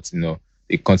ensure that,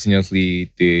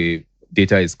 the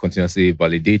data is continuously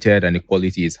validated and the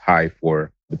quality is high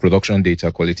for the production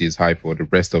data, quality is high for the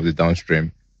rest of the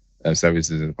downstream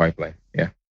services in the pipeline? Yeah.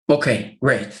 Okay,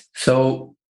 great.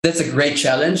 So that's a great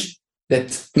challenge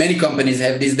that many companies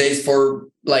have these days for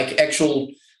like actual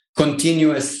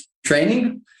continuous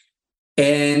training.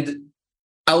 And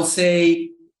I'll say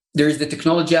there's the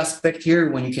technology aspect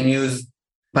here when you can use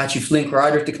Apache Flink or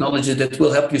other technology that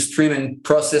will help you stream and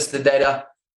process the data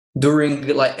during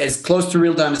like as close to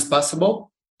real time as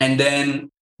possible. And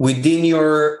then within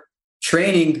your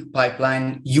training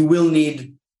pipeline, you will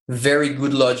need very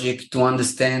good logic to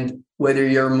understand whether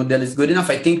your model is good enough.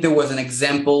 I think there was an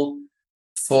example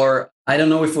for, I don't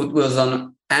know if it was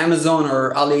on Amazon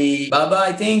or Alibaba,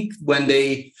 I think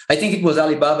it was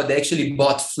Alibaba, they actually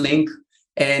bought Flink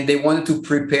and they wanted to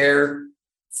prepare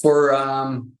for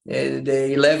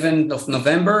the 11th of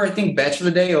November, I think,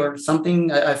 Bachelor Day or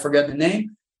something, I forgot the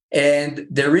name. And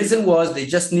the reason was they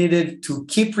just needed to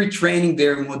keep retraining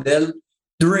their model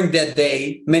during that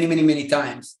day many, many, many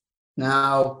times.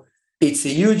 Now, it's a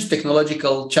huge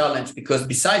technological challenge because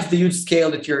besides the huge scale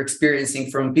that you're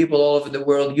experiencing from people all over the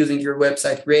world using your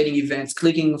website, creating events,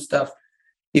 clicking on stuff,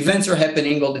 events are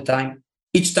happening all the time.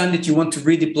 Each time that you want to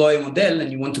redeploy a model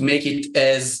and you want to make it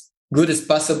as good as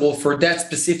possible for that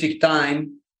specific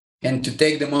time and to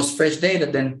take the most fresh data,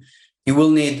 then you will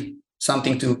need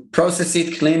something to process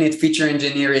it, clean it, feature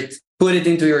engineer it, put it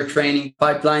into your training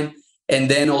pipeline, and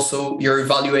then also you're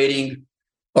evaluating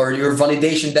or your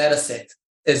validation data set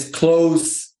as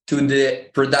close to the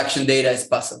production data as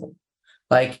possible,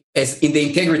 like as in the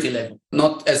integrity level,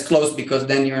 not as close because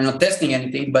then you're not testing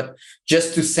anything, but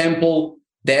just to sample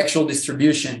the actual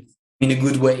distribution in a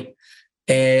good way.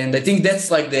 And I think that's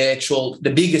like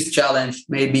the biggest challenge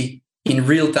maybe in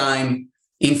real-time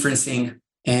inferencing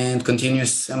and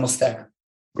continuous ML stack.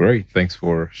 Great. Thanks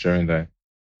for sharing that.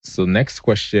 So next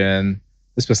question,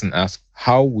 this person asked,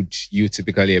 how would you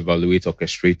typically evaluate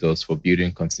orchestrators for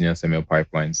building continuous ML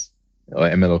pipelines or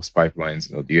MLOps pipelines?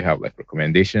 Do you have like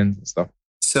recommendations and stuff?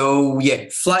 So yeah,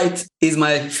 Flight is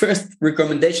my first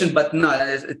recommendation, but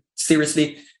no,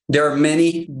 seriously, there are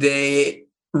many.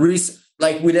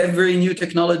 Like with every new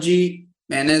technology,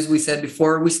 and as we said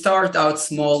before, we start out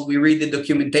small, we read the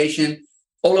documentation.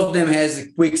 All of them has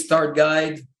a quick start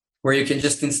guide where you can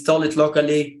just install it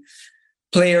locally,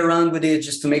 play around with it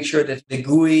just to make sure that the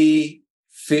GUI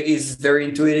is very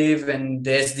intuitive and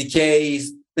the SDK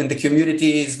and the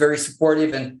community is very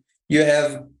supportive and you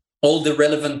have all the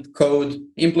relevant code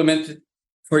implemented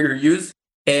for your use.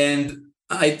 And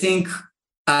I think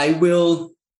I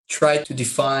will try to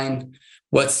define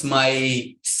what's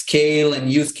my scale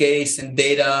and use case and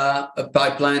data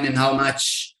pipeline and how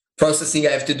much processing I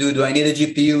have to do. Do I need a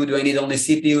GPU? Do I need only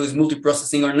CPUs,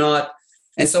 multiprocessing or not?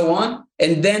 And so on.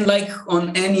 And then like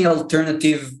on any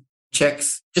alternative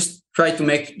checks, just try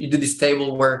to you do this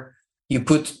table where you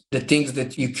put the things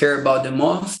that you care about the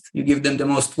most, you give them the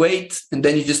most weight, and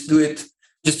then you just do it.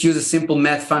 Just use a simple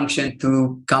math function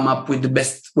to come up with the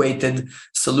best weighted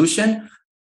solution.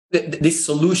 This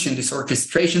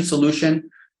orchestration solution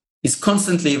is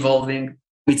constantly evolving.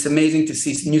 It's amazing to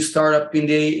see new startup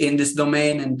in this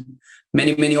domain and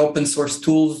many, many open source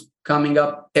tools coming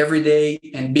up every day.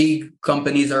 And big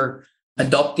companies are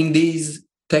adopting these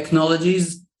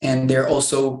technologies. And they're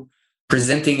also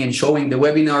presenting and showing. The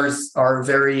webinars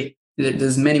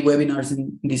there's many webinars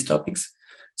in these topics.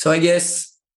 So I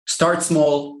guess start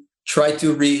small. Try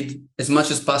to read as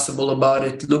much as possible about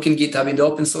it. Look in GitHub in the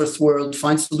open source world,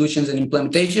 find solutions and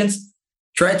implementations,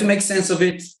 try to make sense of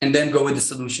it, and then go with the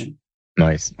solution.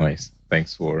 Nice.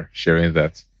 Thanks for sharing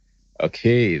that.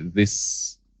 Okay,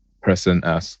 this person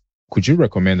asks, could you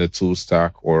recommend a tool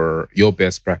stack or your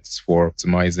best practice for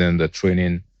optimizing the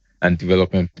training and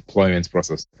development deployment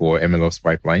process for MLOps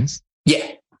pipelines?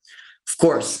 Yeah, of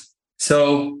course.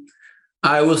 So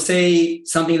I will say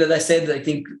something that I said, I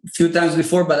think, a few times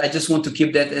before, but I just want to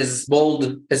keep that as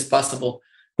bold as possible.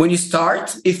 When you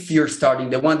start, if you're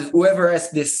starting, whoever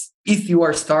asked this, if you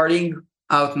are starting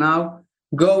out now,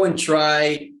 go and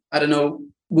try, I don't know,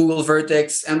 Google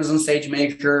Vertex, Amazon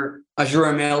SageMaker,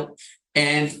 Azure ML,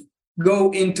 and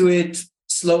go into it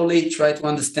slowly, try to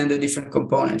understand the different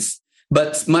components.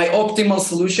 But my optimal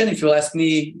solution, if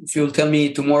you'll tell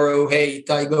me tomorrow, hey,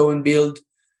 Itay, go and build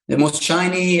the most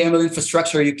shiny ML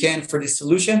infrastructure you can for this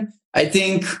solution, I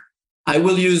think I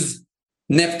will use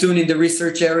Neptune in the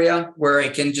research area where I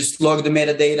can just log the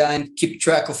metadata and keep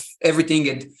track of everything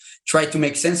and try to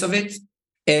make sense of it.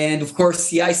 And of course,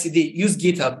 CI/CD, use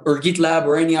GitHub or GitLab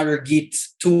or any other Git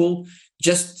tool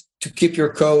just to keep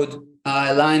your code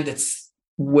aligned. It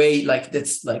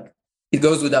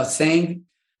goes without saying.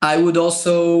 I would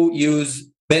also use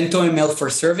BentoML for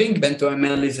serving.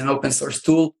 BentoML is an open source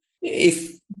tool.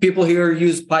 If people here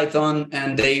use Python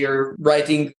and they are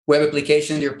writing web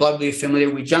applications, you're probably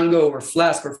familiar with Django or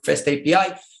Flask or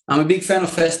FastAPI. I'm a big fan of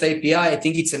FastAPI. I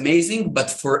think it's amazing, but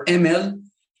for ML,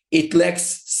 it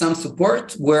lacks some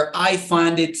support. Where I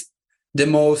find it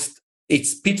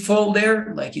its pitfall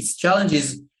there, like its challenge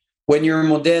is when your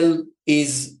model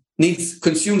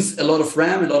consumes a lot of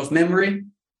RAM, a lot of memory,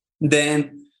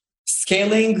 then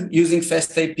scaling using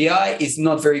fast API is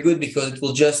not very good because it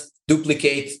will just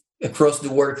duplicate across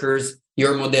the workers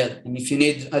your model. And if you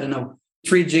need,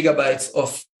 3 gigabytes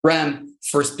of RAM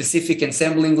for specific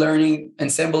ensembler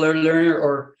learner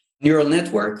or neural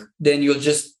network, then you'll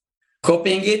just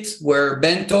copying it, where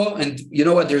Bento, and you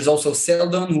know what, there's also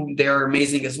Seldon, who they are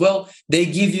amazing as well. They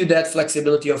give you that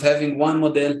flexibility of having one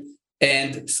model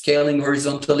and scaling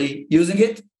horizontally using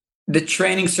it. The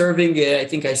training serving, I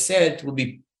think I said, will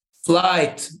be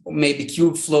Flight, maybe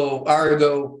Kubeflow,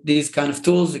 Argo, these kind of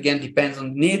tools. Again, depends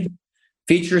on the need.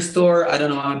 Feature store, I don't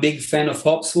know, I'm a big fan of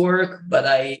Hop's work, but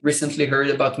I recently heard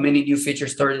about many new feature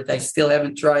stores that I still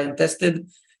haven't tried and tested,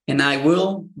 and I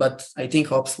will, but I think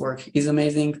Hop's work is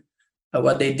amazing.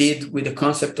 What they did with the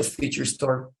concept of feature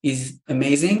store is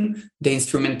amazing. The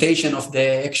instrumentation of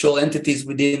the actual entities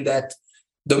within that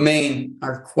domain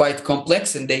are quite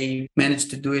complex, and they managed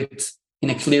to do it in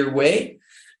a clear way.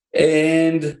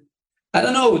 And I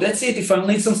don't know, that's it. If I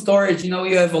need some storage, you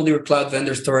have all your cloud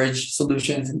vendor storage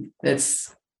solutions, and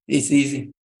it's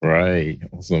easy. Right.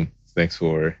 Awesome. Thanks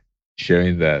for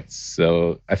sharing that.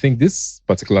 So I think this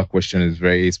particular question is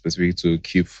very specific to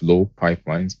Kubeflow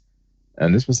pipelines.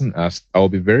 And this person asked, I'll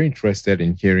be very interested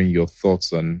in hearing your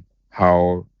thoughts on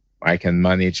how I can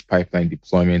manage pipeline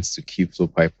deployments to Kubeflow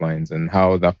pipelines and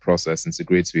how that process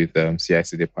integrates with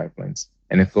CI/CD pipelines.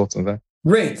 Any thoughts on that?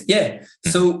 Great. Yeah.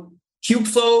 So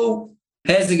Kubeflow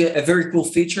has a very cool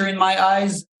feature in my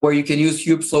eyes, where you can use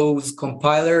Kubeflow's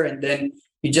compiler, and then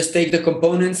you just take the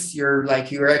components, your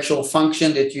actual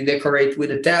function that you decorate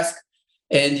with a task,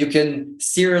 and you can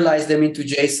serialize them into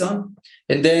JSON.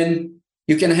 And then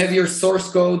you can have your source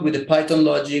code with the Python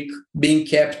logic being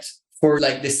kept for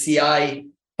the CI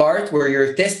part, where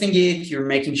you're testing it, you're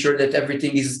making sure that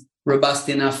everything is robust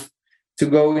enough to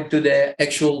go into the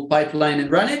actual pipeline and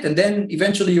run it. And then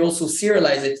eventually you also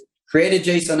serialize it, create a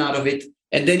JSON out of it,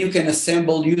 and then you can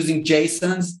assemble using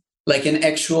JSONs like an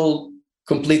actual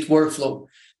complete workflow.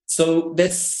 So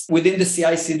that's within the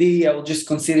CI/CD. I will just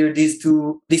consider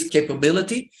this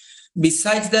capability.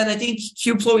 Besides that, I think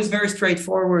Kubeflow is very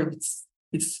straightforward.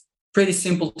 It's pretty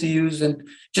simple to use, and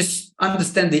just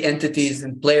understand the entities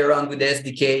and play around with the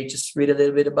SDK. Just read a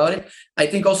little bit about it. I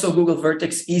think also Google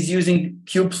Vertex is using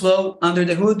Kubeflow under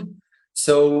the hood.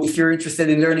 So if you're interested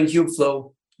in learning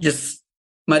Kubeflow, just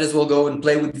might as well go and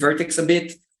play with Vertex a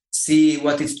bit, see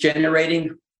what it's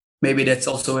generating. Maybe that's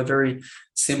also a very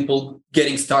simple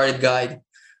getting started guide.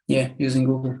 Yeah, using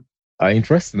Google.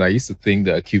 Interesting. I used to think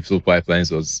that Kubeflow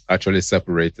pipelines was actually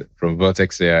separated from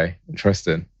Vertex AI.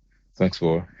 Interesting. Thanks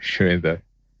for sharing that.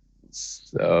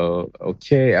 So,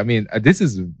 okay. I mean, this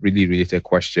is a really related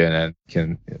question, and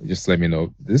can just let me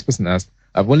know. This person asked,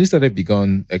 I've only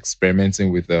begun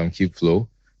experimenting with Kubeflow.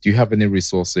 Do you have any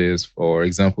resources or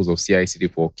examples of CI/CD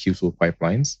for Kubeflow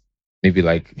pipelines? Maybe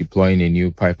like deploying a new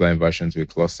pipeline version to a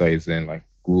cluster using like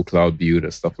Google Cloud Build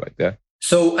or stuff like that?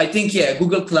 So I think,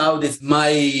 Google Cloud is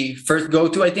my first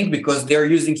go-to, I think, because they're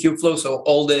using Kubeflow. So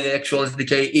all the actual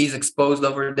SDK is exposed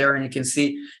over there, and you can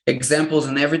see examples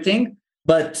and everything.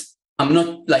 But I'm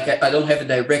not I don't have a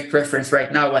direct reference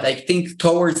right now, but I think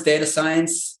Towards Data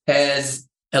Science has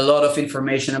a lot of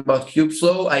information about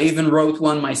Kubeflow. I even wrote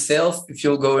one myself. If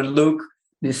you'll go and look,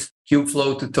 this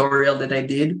Kubeflow tutorial that I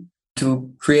did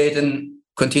to create a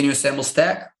continuous assemble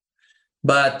stack.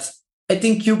 But I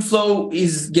think Kubeflow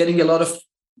is getting a lot of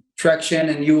traction,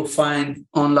 and you will find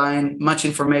online much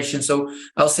information. So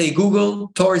I'll say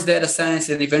Google, Towards Data Science,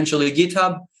 and eventually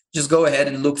GitHub. Just go ahead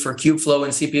and look for Kubeflow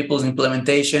and see people's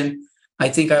implementation. I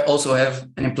think I also have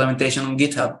an implementation on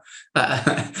GitHub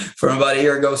from about a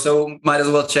year ago. So might as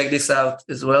well check this out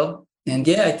as well. And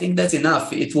yeah, I think that's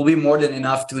enough. It will be more than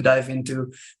enough to dive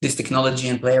into this technology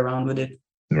and play around with it.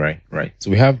 Right.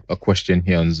 So we have a question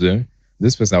here on Zoom.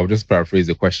 This person, I'll just paraphrase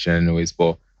the question anyways,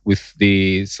 but with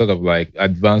the sort of like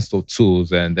advanced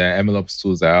tools and the MLOps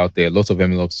tools are out there, lots of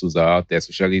MLOps tools are out there,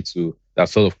 especially to that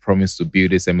sort of promise to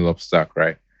build this MLOps stack,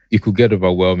 right? It could get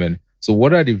overwhelming. So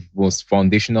what are the most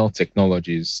foundational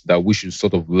technologies that we should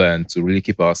sort of learn to really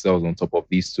keep ourselves on top of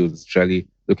these tools, especially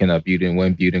looking at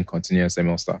building continuous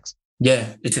ML stacks?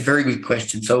 Yeah, it's a very good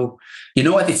question. So, you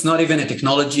know what? It's not even a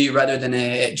technology rather than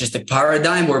just a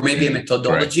paradigm or maybe a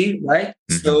methodology, right?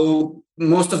 Mm-hmm. So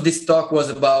most of this talk was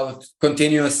about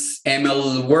continuous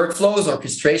ML workflows,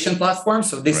 orchestration platforms.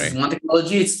 So this is one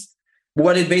technology.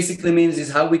 What it basically means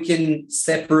is how we can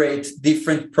separate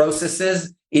different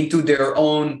processes into their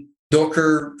own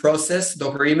Docker process,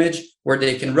 Docker image, where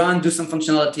they can run, do some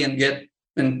functionality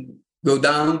and go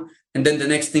down. And then the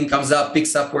next thing comes up,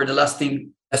 picks up where the last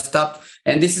thing desktop.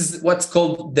 And this is what's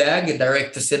called DAG, a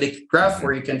direct acyclic graph,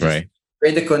 where you can just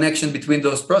create a connection between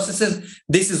those processes.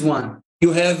 This is one.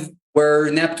 You have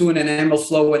where Neptune and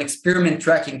MLflow and experiment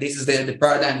tracking, this is the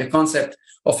paradigm, the concept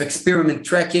of experiment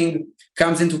tracking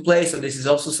comes into play. So this is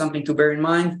also something to bear in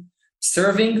mind.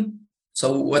 Serving.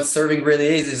 So what serving really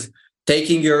is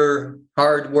taking your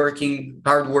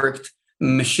hard-worked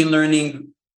machine learning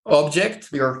object,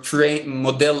 your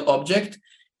model object,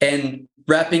 and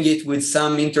wrapping it with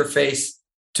some interface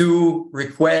to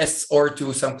requests or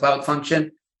to some cloud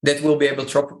function that will be able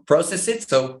to process it.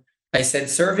 So I said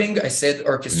serving, I said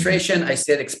orchestration, I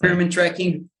said experiment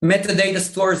tracking, metadata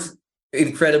stores,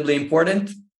 incredibly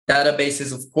important,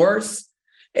 databases, of course,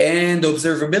 and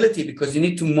observability, because you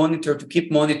need to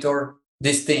keep monitor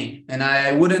this thing. And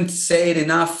I wouldn't say it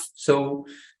enough. So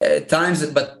at times,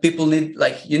 but people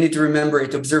you need to remember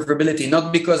it, observability,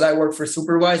 not because I work for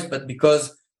Superwise, but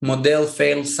because model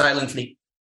fails silently.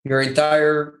 Your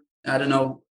entire,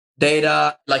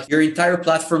 data, your entire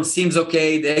platform seems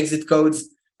okay. The exit codes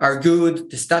are good.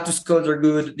 The status codes are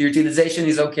good. The utilization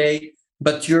is okay,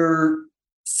 but you're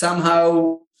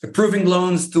somehow approving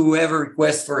loans to whoever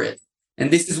requests for it.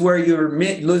 And this is where you're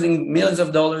losing millions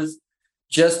of dollars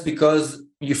just because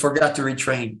you forgot to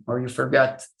retrain or you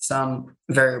forgot some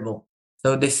variable.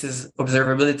 So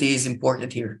observability is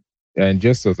important here. And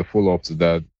just as a follow-up to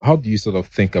that, how do you sort of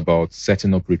think about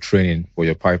setting up retraining for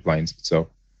your pipelines itself?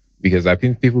 Because I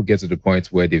think people get to the point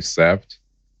where they've served,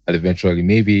 and eventually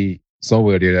maybe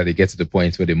somewhere or the other they get to the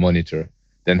point where they monitor.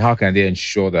 Then how can they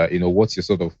ensure that, what's your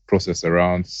sort of process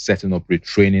around setting up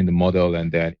retraining the model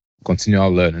and then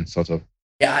continual learning sort of?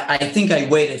 Yeah, I think I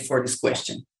waited for this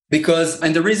question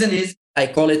and the reason is I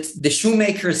call it the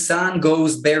shoemaker's son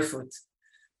goes barefoot,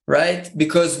 right?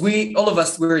 Because all of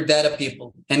us, we're data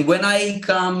people. And when I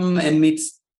come and meet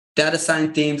data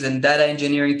science teams and data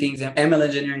engineering teams and ML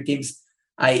engineering teams,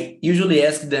 I usually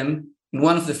ask them in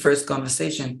one of the first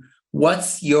conversation,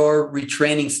 what's your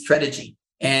retraining strategy?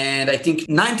 And I think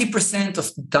 90%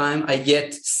 of the time I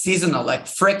get seasonal, like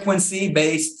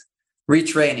frequency-based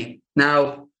retraining.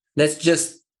 Now, let's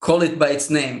just call it by its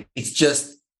name. It's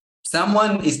just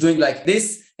someone is doing like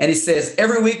this, and it says,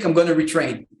 every week I'm going to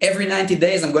retrain. Every 90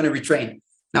 days I'm going to retrain.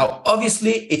 Now,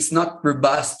 obviously, it's not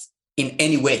robust in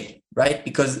any way, right?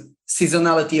 Because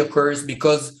seasonality occurs,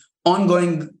 because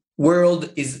ongoing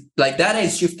world is like data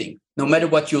is shifting, no matter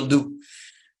what you'll do.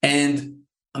 And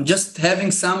I'm just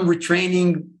having some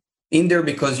retraining in there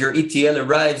because your ETL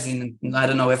arrives in,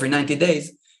 every 90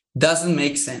 days, doesn't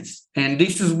make sense. And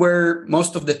this is where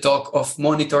most of the talk of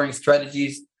monitoring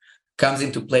strategies comes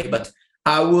into play. But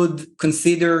I would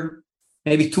consider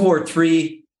maybe 2 or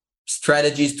 3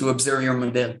 strategies to observe your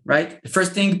model, right? The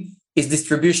first thing is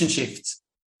distribution shifts.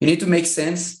 You need to make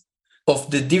sense of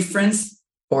the difference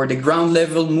or the ground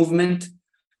level movement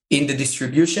in the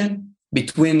distribution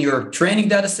between your training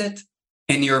data set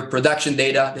and your production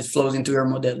data that flows into your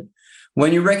model.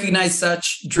 When you recognize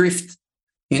such drift,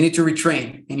 you need to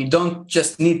retrain. And you don't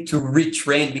just need to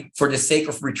retrain for the sake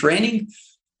of retraining.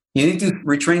 You need to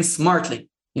retrain smartly.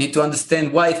 You need to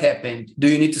understand why it happened. Do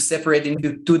you need to separate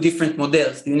into 2 different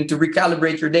models? Do you need to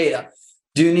recalibrate your data?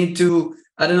 Do you need to,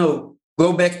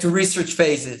 go back to research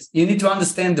phases? You need to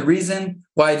understand the reason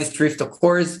why this drift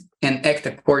occurs and act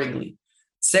accordingly.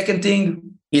 Second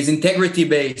thing is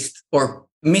integrity-based or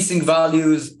missing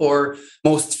values or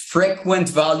most frequent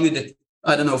value that,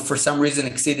 for some reason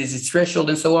exceeds its threshold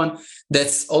and so on.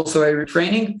 That's also a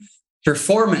retraining.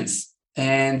 Performance.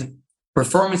 And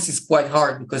performance is quite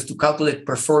hard because to calculate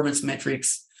performance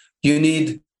metrics, you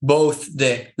need both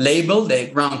the label, the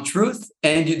ground truth,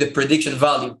 and the prediction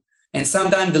value. And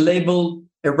sometimes the label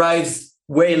arrives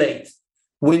way late.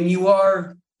 When you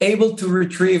are able to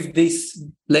retrieve this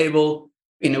label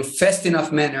in a fast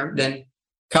enough manner, then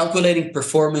calculating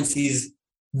performance is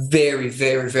very,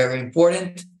 very, very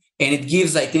important. And it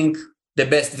gives, I think, the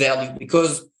best value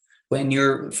because when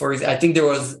I think there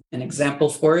was an example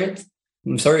for it.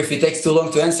 I'm sorry if it takes too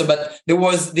long to answer, but there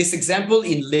was this example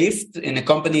in Lyft, in a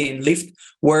company in Lyft,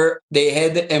 where they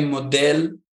had a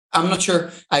model. I'm not sure.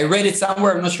 I read it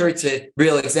somewhere. I'm not sure it's a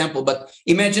real example, but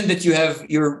imagine that you have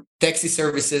your taxi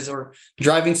services or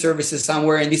driving services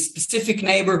somewhere in this specific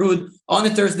neighborhood on a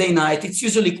Thursday night. It's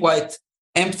usually quite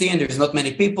empty and there's not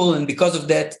many people. And because of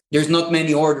that, there's not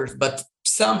many orders. But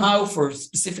somehow, for a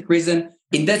specific reason,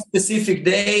 in that specific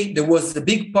day, there was a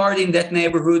big party in that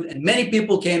neighborhood and many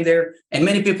people came there and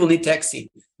many people need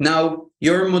taxi. Now,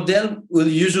 your model will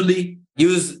usually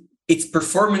its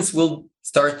performance will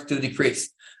start to decrease.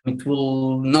 It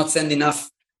will not send enough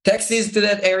taxis to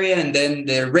that area, and then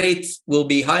the rate will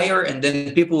be higher, and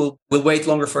then people will wait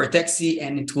longer for a taxi,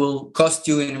 and it will cost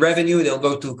you in revenue. They'll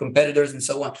go to competitors and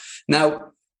so on.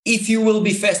 Now, if you will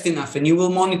be fast enough and you will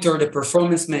monitor the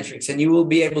performance metrics and you will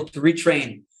be able to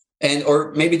retrain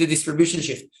or maybe the distribution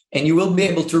shift, and you will be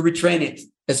able to retrain it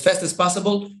as fast as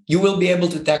possible, you will be able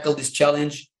to tackle this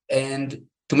challenge and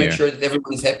to make sure that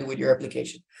everyone is happy with your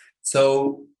application.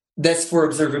 So that's for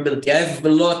observability. I have a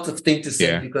lot of things to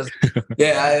say because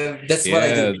that's what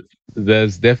I do.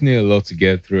 There's definitely a lot to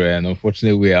get through, and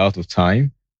unfortunately we're out of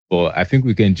time. But I think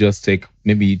we can just take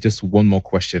maybe just one more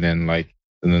question in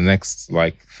the next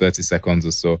 30 seconds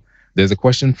or so. There's a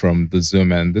question from the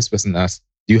Zoom, and this person asked,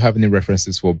 do you have any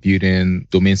references for building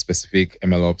domain-specific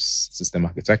MLOps system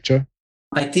architecture?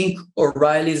 I think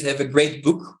O'Reilly's have a great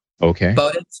book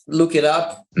about it. Look it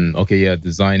up.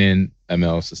 Designing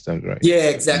ML systems, right? Yeah,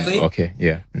 exactly. Okay,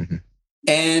 yeah. Mm-hmm.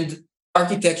 And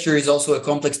architecture is also a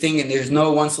complex thing, and there's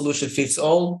no one solution fits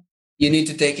all. You need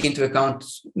to take into account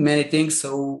many things.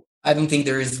 So I don't think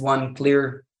there is one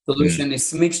clear solution.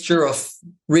 It's a mixture of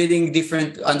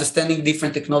understanding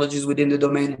different technologies within the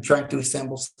domain and trying to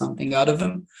assemble something out of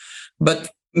them. But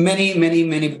many, many,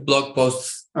 many blog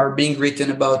posts are being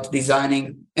written about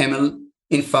designing ML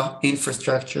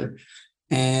infrastructure.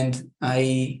 And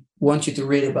I want you to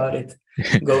read about it.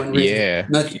 Go and read it.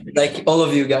 Not like all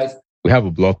of you guys. We have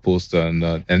a blog post on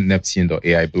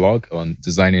Neptune.ai blog on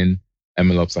designing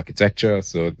MLOps architecture.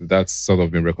 So that's sort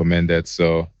of been recommended.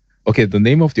 So, the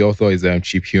name of the author is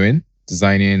Chip Huyn,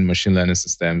 Designing Machine Learning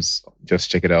Systems. Just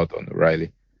check it out on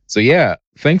O'Reilly. So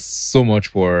thanks so much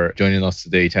for joining us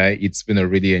today, Itay. It's been a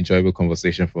really enjoyable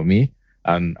conversation for me.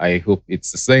 And I hope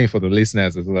it's the same for the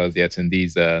listeners as well as the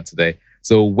attendees today.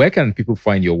 So where can people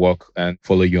find your work and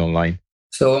follow you online?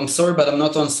 So I'm sorry, but I'm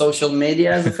not on social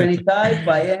media of any type.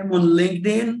 I am on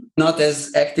LinkedIn, not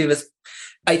as active as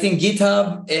I think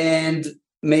GitHub, and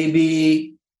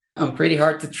maybe I'm pretty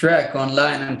hard to track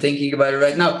online. I'm thinking about it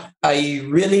right now. I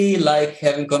really like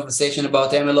having conversation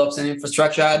about MLOps and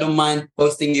infrastructure. I don't mind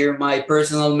posting here my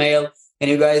personal mail, and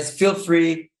you guys feel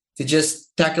free to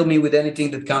just tackle me with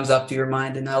anything that comes up to your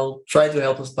mind, and I'll try to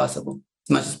help as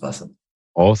much as possible.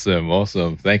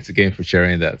 Awesome. Thanks again for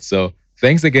sharing that. So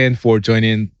thanks again for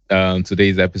joining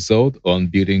today's episode on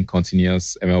building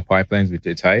continuous ML pipelines with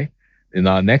Itay. In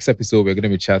our next episode, we're going to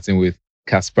be chatting with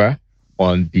Casper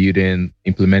on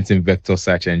implementing vector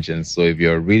search engines. So if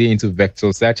you're really into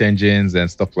vector search engines and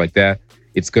stuff like that,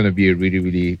 it's going to be a really,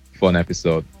 really fun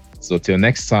episode. So till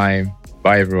next time,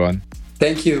 bye everyone.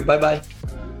 Thank you. Bye-bye.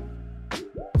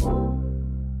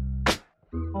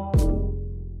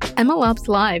 MLOps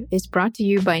Live is brought to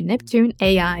you by Neptune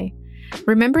AI.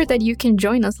 Remember that you can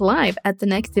join us live at the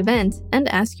next event and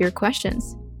ask your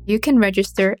questions. You can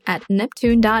register at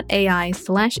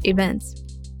neptune.ai/events.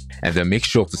 And then make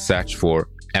sure to search for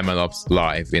MLOps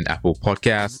Live in Apple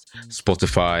Podcasts,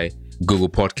 Spotify, Google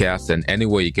Podcasts, and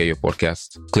anywhere you get your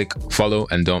podcasts. Click follow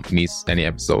and don't miss any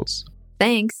episodes.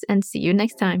 Thanks, and see you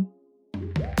next time.